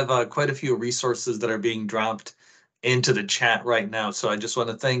see we have quite a few resources that are being dropped into the chat right now. So I just want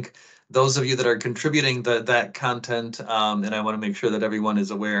to thank those of you that are contributing that content. And I want to make sure that everyone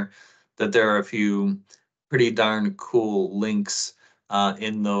is aware that there are a few pretty darn cool links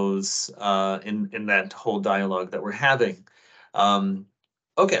in those in that whole dialogue that we're having.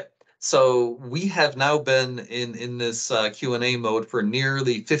 Okay. So we have now been in this Q&A mode for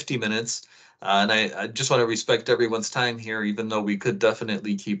nearly 50 minutes. And I just want to respect everyone's time here, even though we could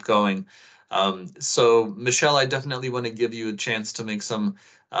definitely keep going. So Michelle, I definitely want to give you a chance to make some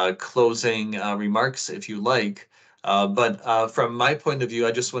closing remarks if you like. But from my point of view,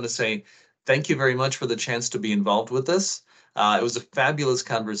 I just want to say thank you very much for the chance to be involved with this. It was a fabulous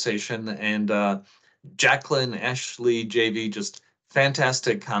conversation, and Jacklyn, Ashlee, JV, just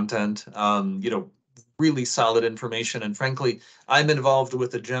fantastic content. Really solid information. And frankly, I'm involved with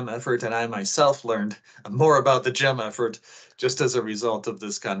the GEM effort, and I myself learned more about the GEM effort just as a result of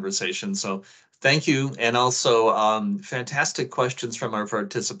this conversation. So thank you. And also fantastic questions from our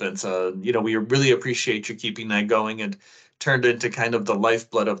participants. We really appreciate you keeping that going and turned into kind of the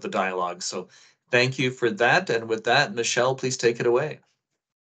lifeblood of the dialogue. So thank you for that. And with that, Michelle, please take it away.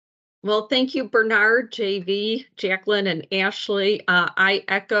 Well, thank you, Bernard, JV, Jacklyn, and Ashlee. I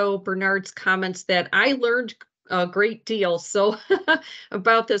echo Bernard's comments that I learned a great deal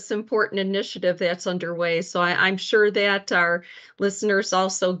about this important initiative that's underway. So I'm sure that our listeners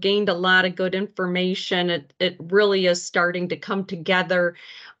also gained a lot of good information. It really is starting to come together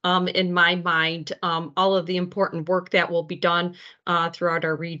in my mind, all of the important work that will be done throughout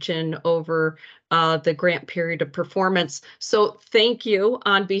our region over the grant period of performance. So thank you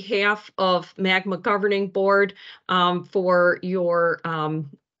on behalf of MAGMA Governing Board for your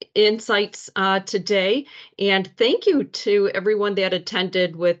insights today. And thank you to everyone that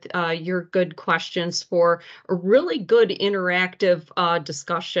attended with your good questions for a really good interactive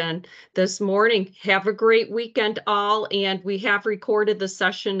discussion this morning. Have a great weekend all. And we have recorded the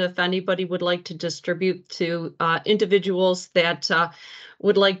session if anybody would like to distribute to individuals that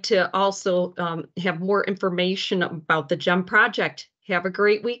would like to also have more information about the GEM project. Have a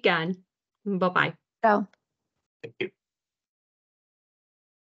great weekend. Bye-bye. So. Thank you.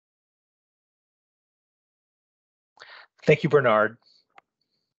 Thank you, Bernard.